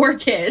and 4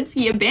 kids.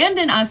 He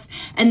abandoned us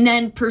and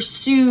then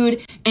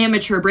pursued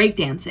amateur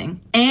breakdancing.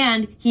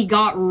 And he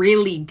got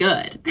really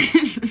good.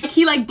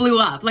 He blew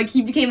up.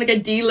 He became a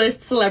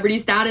D-list celebrity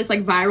status,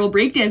 viral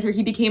breakdancer.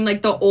 He became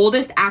the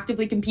oldest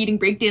actively competing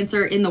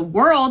breakdancer in the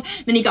world.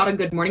 Then he got on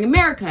Good Morning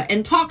America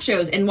and talk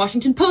shows, and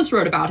Washington Post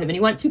wrote about him, and he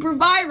went super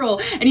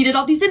viral, and he did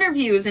all these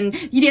interviews, and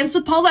he danced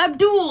with Paula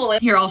Abdul.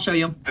 And here, I'll show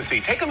you.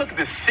 Take a look at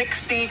this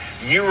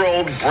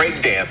 60-year-old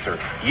breakdancer.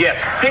 Yes,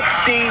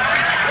 60 years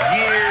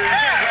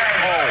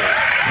old.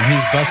 And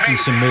he's busting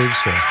some moves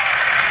here.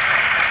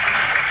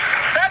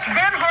 That's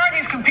Ben Hart.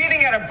 He's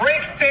competing at a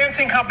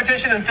breakdancing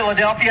competition in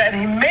Philadelphia, and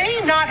he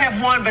may not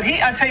have won, but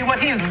I tell you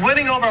what, he is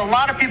winning over a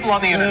lot of people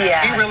on the internet.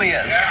 Yes. He really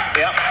is.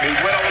 Yep, he's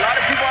winning over a lot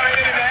of people on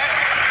the internet.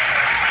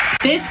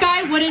 This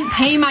guy wouldn't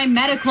pay my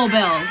medical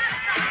bills.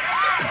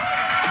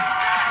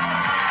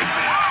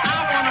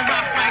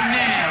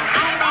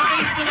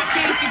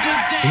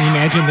 Can you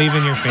imagine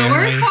leaving your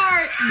family? The worst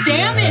part,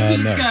 damn it,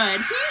 he's no. good.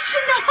 He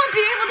should not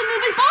be able to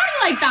move his body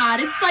like that.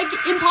 It's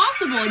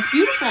impossible. It's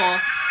beautiful.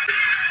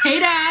 Hey,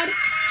 Dad.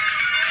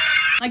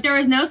 There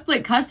was no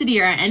split custody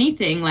or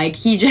anything.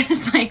 He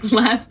just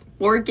left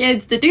 4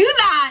 kids to do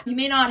that. He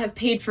may not have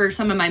paid for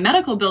some of my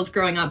medical bills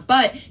growing up,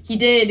 but he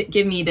did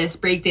give me this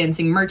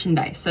breakdancing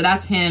merchandise. So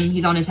that's him.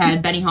 He's on his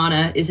head.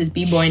 Benihana is his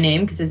b-boy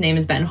name because his name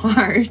is Ben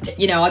Hart.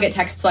 I'll get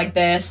texts like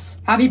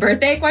this, "Happy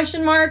birthday?" ?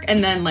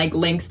 And then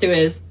links to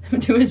his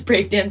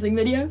breakdancing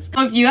videos.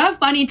 So if you have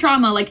funny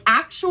trauma,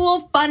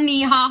 actual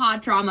funny haha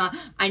trauma,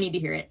 I need to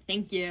hear it.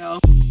 Thank you.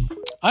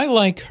 I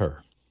like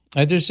her.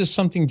 There's just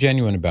something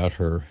genuine about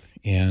her.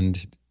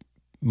 And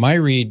my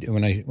read,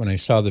 when I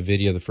saw the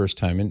video the first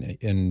time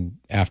and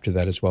after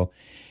that as well,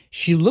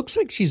 she looks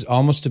like she's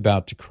almost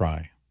about to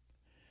cry,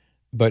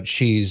 but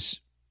she's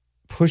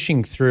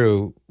pushing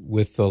through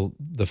with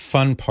the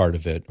fun part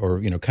of it,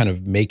 or kind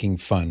of making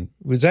fun.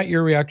 Was that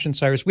your reaction,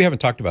 Cyrus? We haven't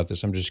talked about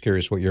this. I'm just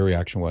curious what your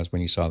reaction was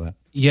when you saw that.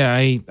 Yeah,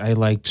 I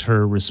liked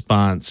her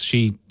response.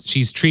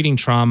 She's treating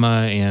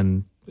trauma,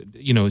 and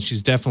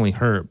she's definitely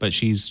hurt, but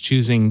she's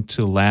choosing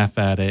to laugh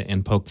at it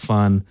and poke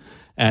fun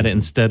at it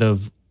instead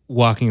of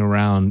walking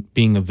around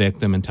being a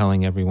victim and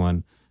telling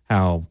everyone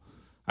how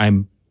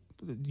I'm,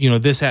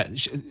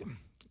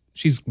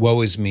 she's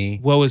woe is me.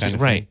 Woe is me,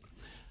 right?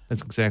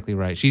 That's exactly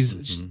right.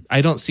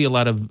 I don't see a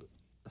lot of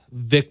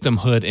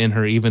victimhood in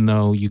her, even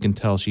though you can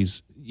tell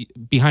she's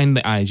behind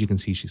the eyes. You can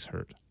see she's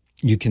hurt.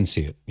 You can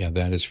see it. Yeah,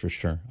 that is for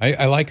sure.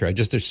 I like her.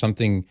 There's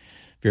something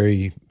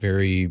very,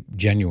 very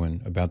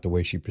genuine about the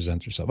way she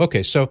presents herself.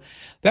 Okay, so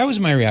that was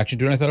my reaction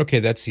to it. And I thought, okay,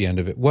 that's the end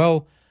of it.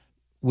 Well,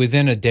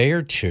 within a day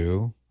or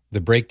two, the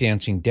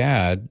breakdancing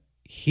dad,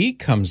 he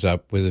comes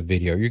up with a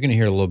video. You're going to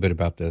hear a little bit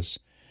about this.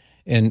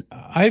 And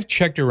I've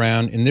checked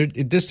around, and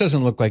this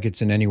doesn't look like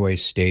it's in any way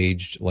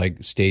staged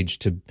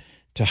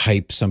to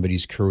hype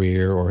somebody's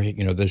career, or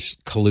there's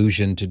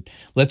collusion to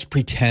let's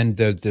pretend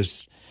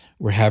that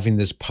we're having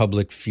this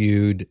public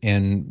feud,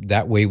 and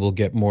that way we'll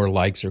get more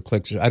likes or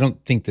clicks. I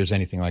don't think there's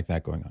anything like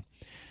that going on.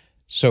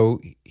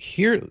 So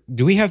here,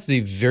 do we have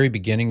the very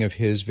beginning of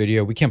his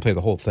video? We can't play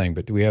the whole thing,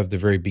 but do we have the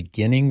very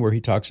beginning where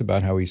he talks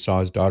about how he saw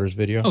his daughter's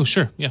video? Oh,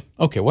 sure, yeah.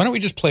 Okay, why don't we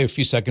just play a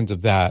few seconds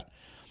of that?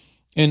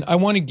 And I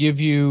want to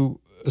give you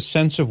a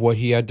sense of what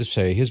he had to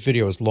say. His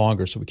video is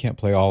longer, so we can't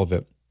play all of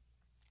it.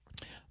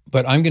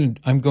 But I'm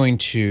going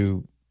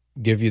to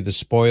give you the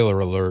spoiler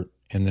alert,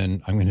 and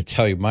then I'm going to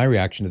tell you my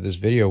reaction to this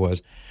video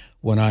was,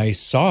 when I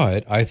saw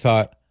it, I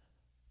thought,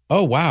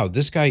 oh, wow,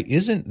 this guy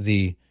isn't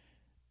the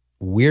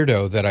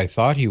weirdo that I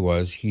thought he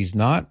was. He's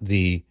not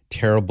the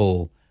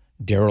terrible,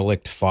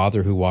 derelict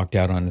father who walked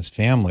out on his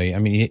family. I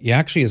mean, he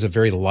actually is a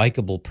very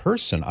likable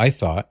person, I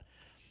thought.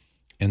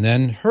 And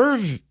then her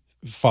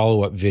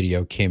follow-up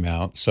video came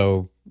out.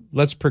 So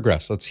let's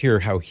progress. Let's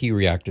hear how he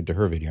reacted to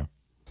her video.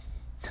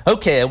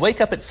 Okay, I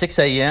wake up at 6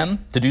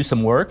 a.m. to do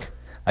some work.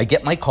 I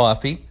get my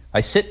coffee.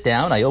 I sit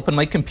down. I open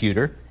my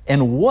computer.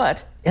 And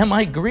what am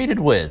I greeted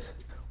with?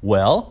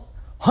 Well,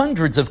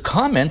 hundreds of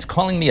comments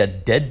calling me a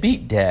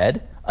deadbeat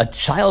dad, a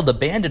child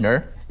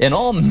abandoner, and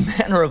all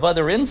manner of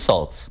other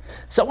insults.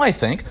 So I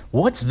think,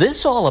 what's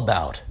this all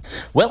about?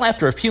 Well,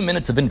 after a few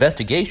minutes of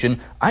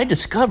investigation, I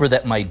discover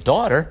that my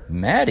daughter,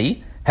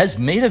 Maddie, has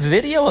made a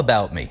video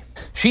about me.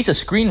 She's a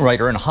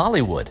screenwriter in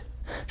Hollywood.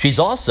 She's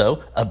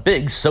also a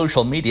big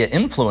social media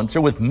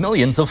influencer with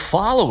millions of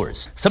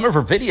followers. Some of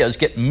her videos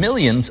get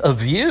millions of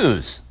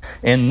views.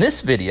 And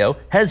this video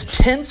has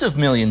tens of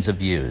millions of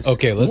views.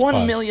 Okay, let's pause.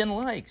 1 million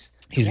likes.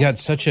 He's got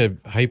such a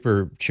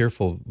hyper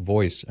cheerful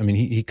voice. I mean,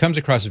 he comes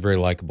across as very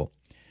likable.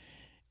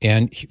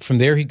 And from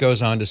there, he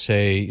goes on to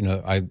say, you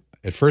know,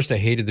 at first I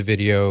hated the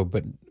video,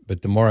 but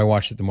the more I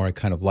watched it, the more I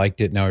kind of liked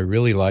it. Now I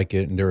really like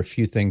it, and there are a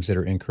few things that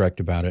are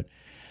incorrect about it.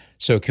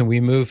 So can we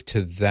move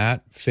to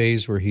that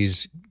phase where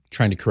he's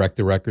trying to correct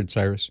the record,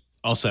 Cyrus?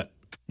 All set.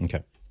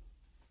 Okay.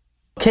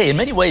 Okay, in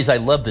many ways, I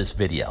love this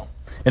video.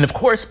 And of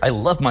course, I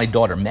love my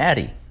daughter,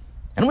 Maddie.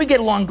 And we get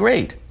along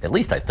great. At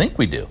least I think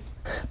we do.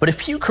 But a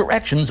few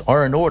corrections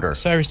are in order.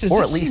 Cyrus, does or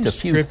this at least a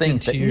few seem scripted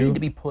things to that you? need to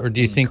be put Or do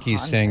you in think he's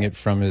context. saying it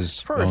from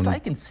his First, own I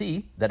can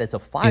see that as a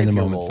in-the-moment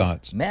 5-year-old,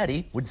 thoughts?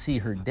 Maddie would see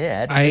her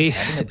dad I- as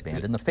having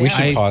abandoned the family.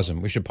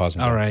 We should pause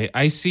him. All right.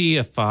 I see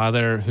a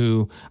father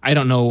who, I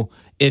don't know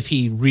if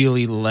he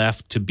really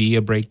left to be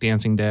a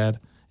breakdancing dad.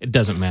 It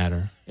doesn't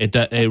matter. It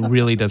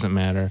really doesn't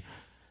matter.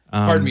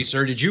 Pardon me,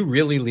 sir. Did you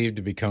really leave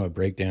to become a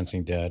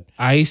breakdancing dad?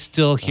 I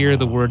still hear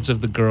the words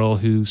of the girl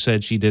who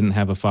said she didn't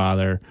have a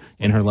father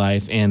in her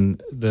life,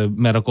 and the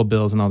medical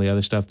bills and all the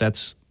other stuff.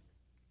 It's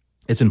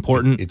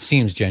important. It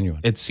seems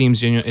genuine. It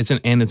seems genuine.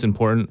 It's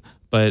important.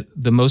 But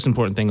the most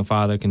important thing a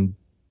father can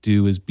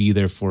do is be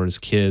there for his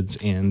kids,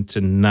 and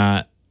to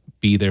not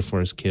be there for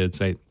his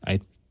kids, I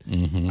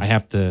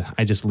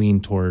just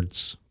lean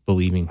towards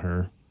believing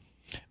her.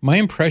 My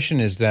impression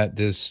is that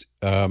this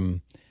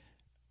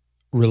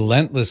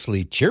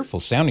relentlessly cheerful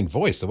sounding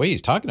voice, the way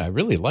he's talking, I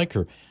really like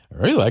her. I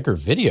really like her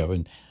video.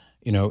 And,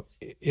 you know,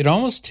 it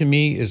almost to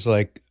me is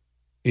like,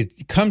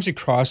 it comes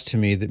across to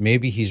me that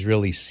maybe he's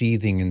really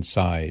seething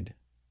inside.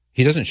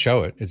 He doesn't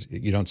show it.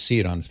 You don't see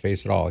it on his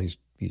face at all. He's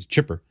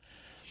chipper.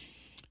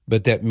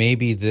 But that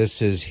maybe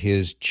this is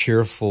his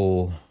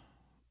cheerful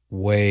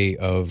way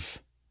of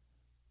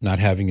not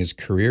having his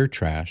career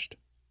trashed.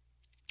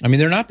 I mean,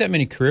 there are not that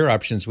many career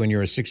options when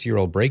you're a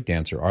 60-year-old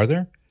breakdancer, are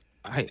there?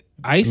 I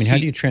mean, how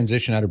do you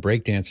transition out of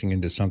breakdancing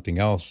into something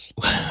else?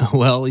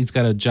 Well, he's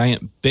got a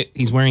giant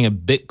he's wearing a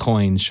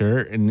Bitcoin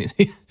shirt,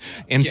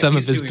 and some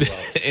of his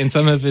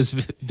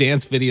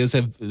dance videos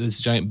have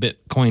this giant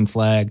Bitcoin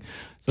flag.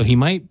 So he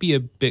might be a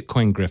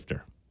Bitcoin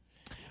grifter.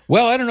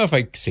 Well, I don't know if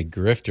I say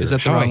grifter. Is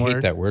that the How wrong I hate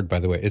word? that word, by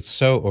the way. It's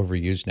so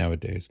overused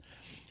nowadays.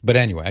 But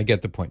anyway, I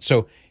get the point.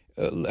 So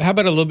how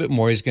about a little bit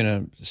more? He's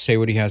going to say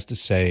what he has to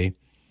say,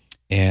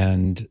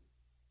 and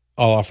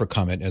I'll offer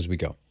comment as we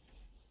go.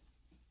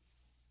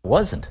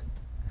 Wasn't.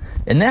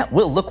 And that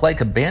will look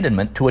like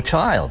abandonment to a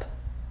child.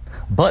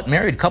 But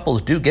married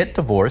couples do get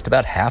divorced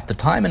about half the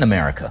time in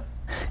America.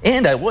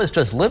 And I was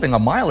just living a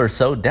mile or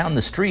so down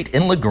the street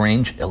in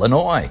LaGrange,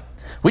 Illinois.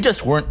 We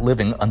just weren't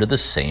living under the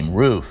same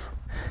roof.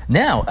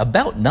 Now,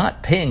 about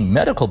not paying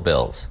medical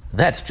bills,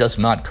 that's just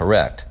not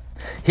correct.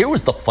 Here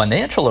was the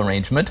financial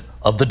arrangement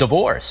of the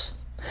divorce.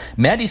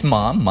 Maddie's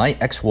mom, my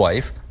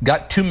ex-wife,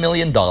 got $2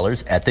 million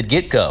at the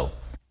get-go.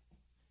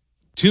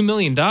 $2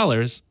 million?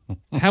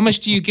 How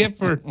much do you get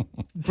for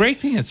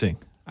breakdancing?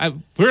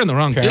 We're in the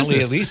wrong Apparently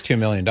business. at least $2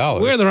 million.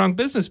 We're in the wrong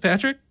business,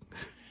 Patrick.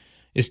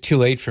 It's too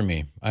late for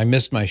me. I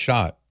missed my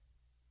shot.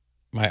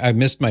 I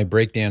missed my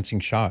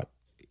breakdancing shot.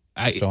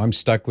 So I'm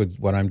stuck with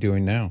what I'm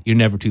doing now. You're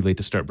never too late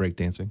to start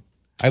breakdancing.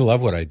 I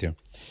love what I do.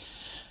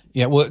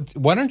 Yeah, well,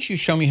 why don't you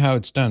show me how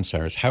it's done,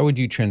 Cyrus? How would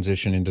you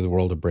transition into the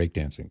world of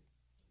breakdancing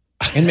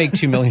and make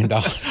 $2 million?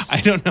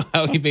 I don't know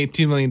how he made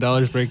 $2 million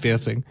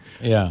breakdancing.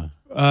 Yeah.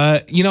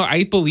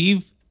 I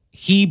believe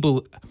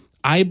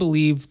I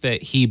believe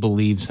that he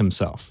believes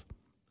himself.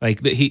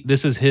 Like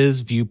this is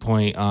his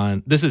viewpoint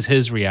this is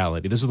his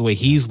reality. This is the way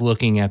he's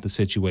looking at the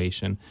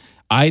situation.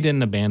 I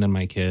didn't abandon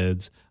my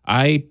kids.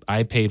 I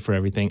paid for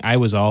everything. I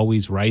was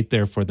always right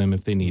there for them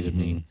if they needed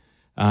me.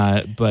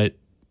 But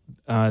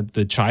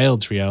the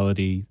child's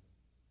reality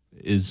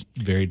is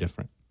very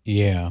different.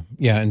 Yeah.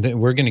 And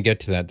we're going to get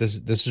to that.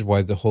 This is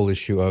why the whole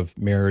issue of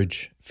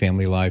marriage,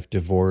 family life,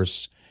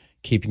 divorce,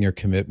 keeping your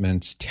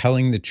commitments,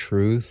 telling the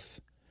truth.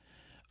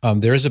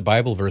 There is a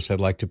Bible verse I'd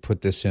like to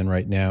put this in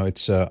right now.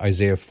 It's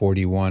Isaiah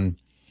 41,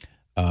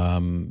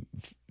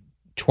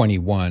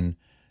 21.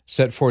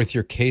 Set forth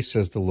your case,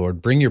 says the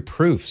Lord. Bring your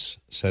proofs,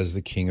 says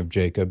the King of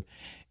Jacob.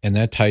 And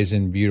that ties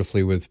in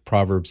beautifully with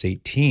Proverbs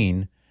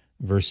 18,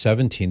 verse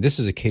 17. This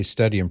is a case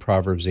study in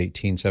Proverbs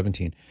 18,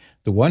 17.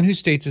 The one who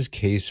states his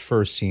case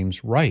first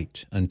seems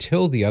right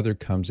until the other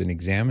comes and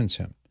examines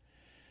him.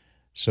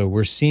 So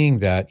we're seeing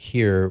that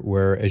here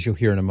where, as you'll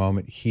hear in a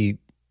moment,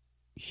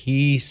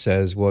 he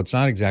says, well, it's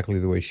not exactly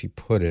the way she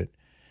put it.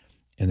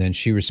 And then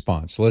she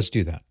responds. So let's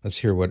do that. Let's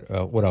hear what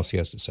else he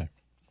has to say.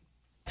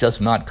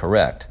 Just not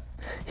correct.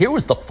 Here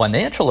was the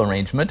financial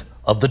arrangement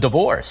of the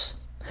divorce.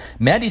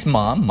 Maddie's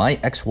mom, my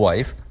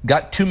ex-wife,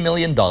 got $2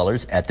 million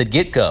at the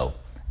get-go,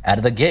 out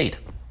of the gate.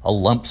 a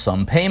lump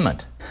sum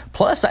payment.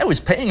 Plus, I was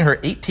paying her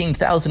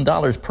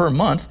 $18,000 per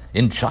month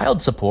in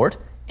child support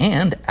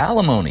and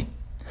alimony.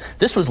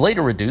 This was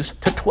later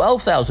reduced to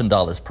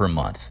 $12,000 per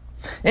month.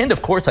 And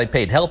of course, I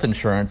paid health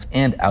insurance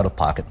and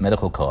out-of-pocket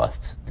medical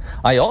costs.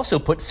 I also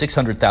put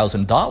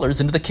 $600,000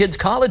 into the kids'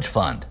 college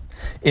fund.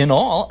 In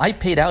all, I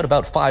paid out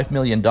about $5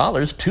 million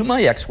to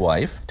my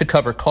ex-wife to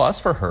cover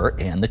costs for her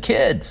and the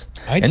kids.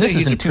 I'd and say this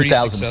he's is in a pretty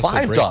successful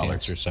 $2005.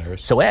 breakdancer,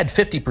 Cyrus. So add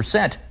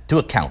 50% to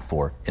account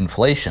for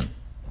inflation.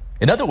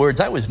 In other words,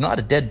 I was not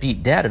a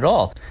deadbeat dad at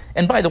all.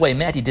 And by the way,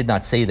 Maddie did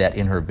not say that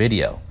in her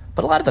video.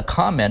 But a lot of the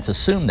comments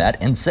assume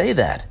that and say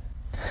that.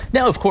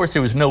 Now, of course,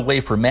 there was no way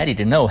for Maddie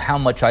to know how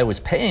much I was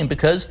paying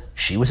because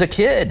she was a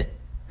kid.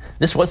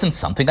 This wasn't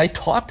something I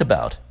talked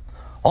about.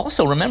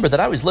 Also, remember that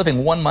I was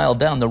living 1 mile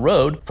down the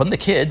road from the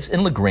kids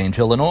in LaGrange,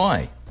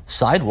 Illinois.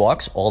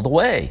 Sidewalks all the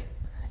way.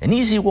 An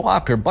easy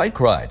walk or bike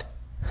ride.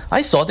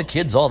 I saw the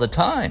kids all the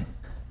time.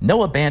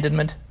 No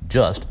abandonment,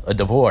 just a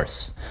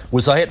divorce.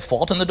 Was I at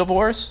fault in the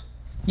divorce?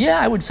 Yeah,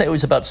 I would say I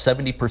was about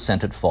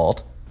 70% at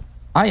fault.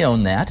 I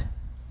own that.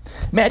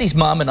 Maddie's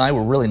mom and I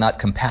were really not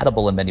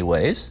compatible in many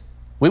ways.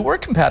 We were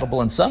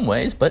compatible in some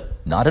ways, but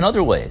not in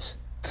other ways.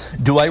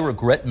 Do I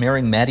regret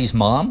marrying Maddie's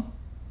mom?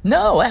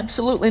 No,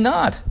 absolutely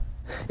not.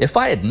 If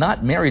I had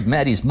not married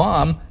Maddie's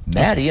mom,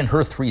 Maddie and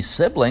her 3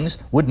 siblings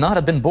would not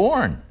have been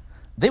born.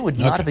 They would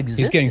not have existed.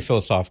 He's getting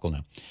philosophical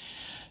now.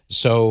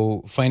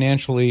 So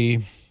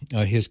financially,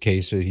 his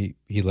case, he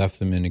left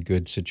them in a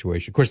good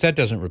situation. Of course, that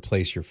doesn't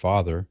replace your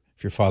father.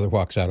 If your father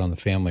walks out on the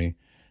family,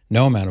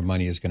 no amount of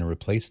money is going to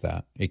replace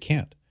that. It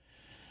can't.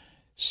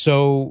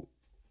 So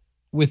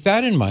with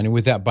that in mind, and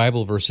with that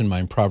Bible verse in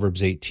mind,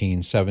 Proverbs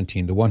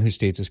 18:17, the one who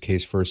states his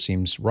case first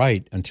seems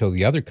right until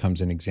the other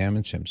comes and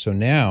examines him. So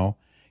now,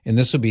 and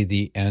this will be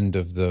the end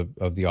of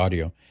the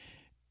audio,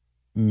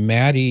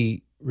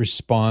 Maddie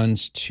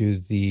responds to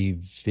the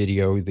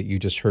video that you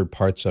just heard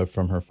parts of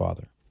from her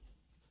father.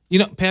 You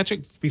know,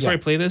 Patrick, before I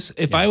play this,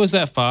 if I was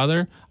that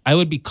father, I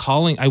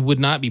would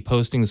not be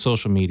posting to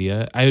social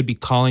media. I would be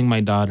calling my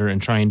daughter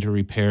and trying to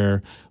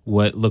repair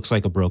what looks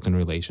like a broken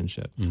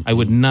relationship. Mm-hmm. I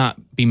would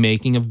not be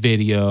making a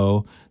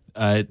video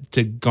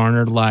to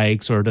garner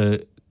likes or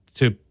to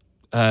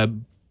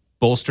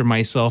bolster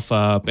myself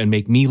up and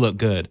make me look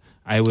good.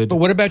 But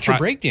what about your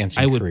breakdancing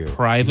career? I would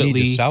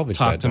privately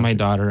talk to my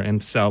daughter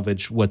and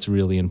salvage what's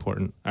really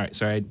important. All right,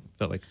 sorry, I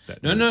felt like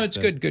that. No, it's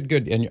good.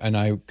 And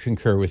I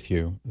concur with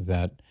you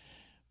that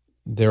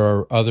there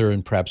are other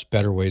and perhaps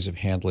better ways of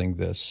handling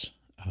this.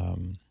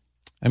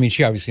 I mean,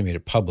 she obviously made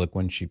it public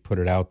when she put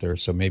it out there,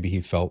 so maybe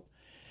he felt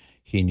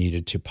he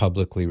needed to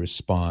publicly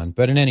respond.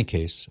 But in any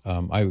case,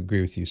 I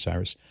agree with you,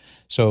 Cyrus.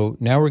 So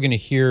now we're going to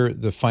hear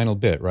the final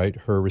bit, right?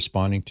 Her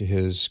responding to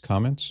his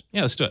comments?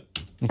 Yeah, let's do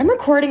it. I'm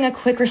recording a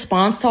quick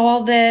response to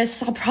all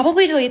this. I'll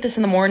probably delete this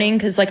in the morning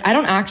because, I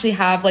don't actually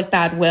have,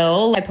 bad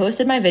will. I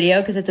posted my video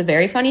because it's a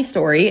very funny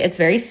story. It's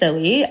very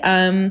silly.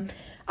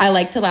 I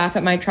like to laugh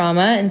at my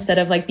trauma instead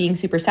of, being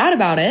super sad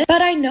about it.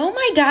 But I know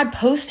my dad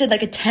posted, a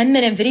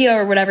 10-minute video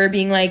or whatever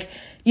being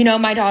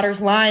my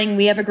daughter's lying.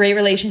 We have a great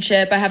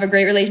relationship. I have a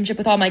great relationship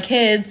with all my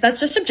kids.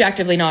 That's just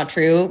objectively not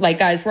true.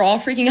 Guys, we're all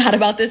freaking out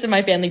about this in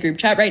my family group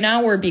chat right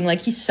now. We're being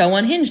he's so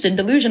unhinged and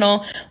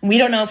delusional. We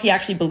don't know if he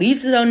actually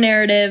believes his own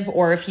narrative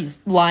or if he's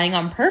lying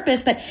on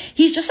purpose, but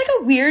he's just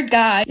a weird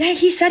guy. Yeah,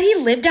 he said he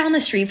lived down the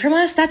street from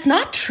us. That's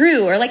not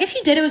true. Or if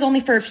he did, it was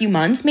only for a few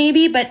months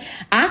maybe, but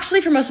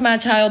actually for most of my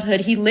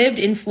childhood, he lived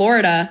in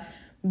Florida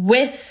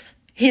with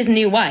his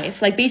new wife.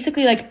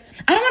 Basically, I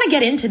don't want to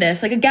get into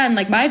this. Again,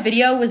 my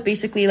video was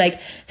basically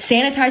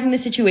sanitizing the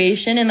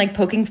situation and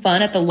poking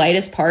fun at the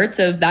lightest parts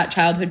of that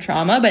childhood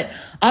trauma. But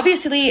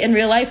obviously in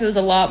real life, it was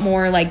a lot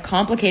more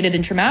complicated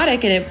and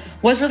traumatic. And it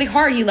was really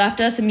hard. He left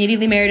us,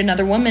 immediately married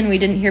another woman. We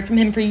didn't hear from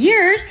him for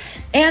years.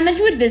 And then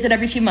he would visit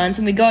every few months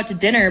and we'd go out to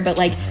dinner. But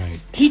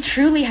he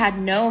truly had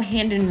no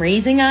hand in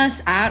raising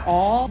us at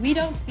all. We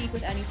don't speak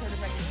with any sort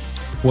of recognition.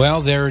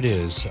 Well, there it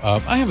is.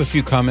 I have a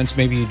few comments.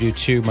 Maybe you do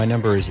too. My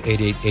number is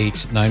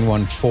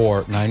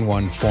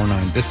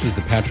 888-914-9149. This is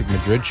the Patrick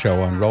Madrid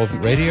Show on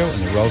Relevant Radio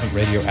and the Relevant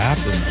Radio app.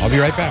 And I'll be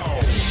right back.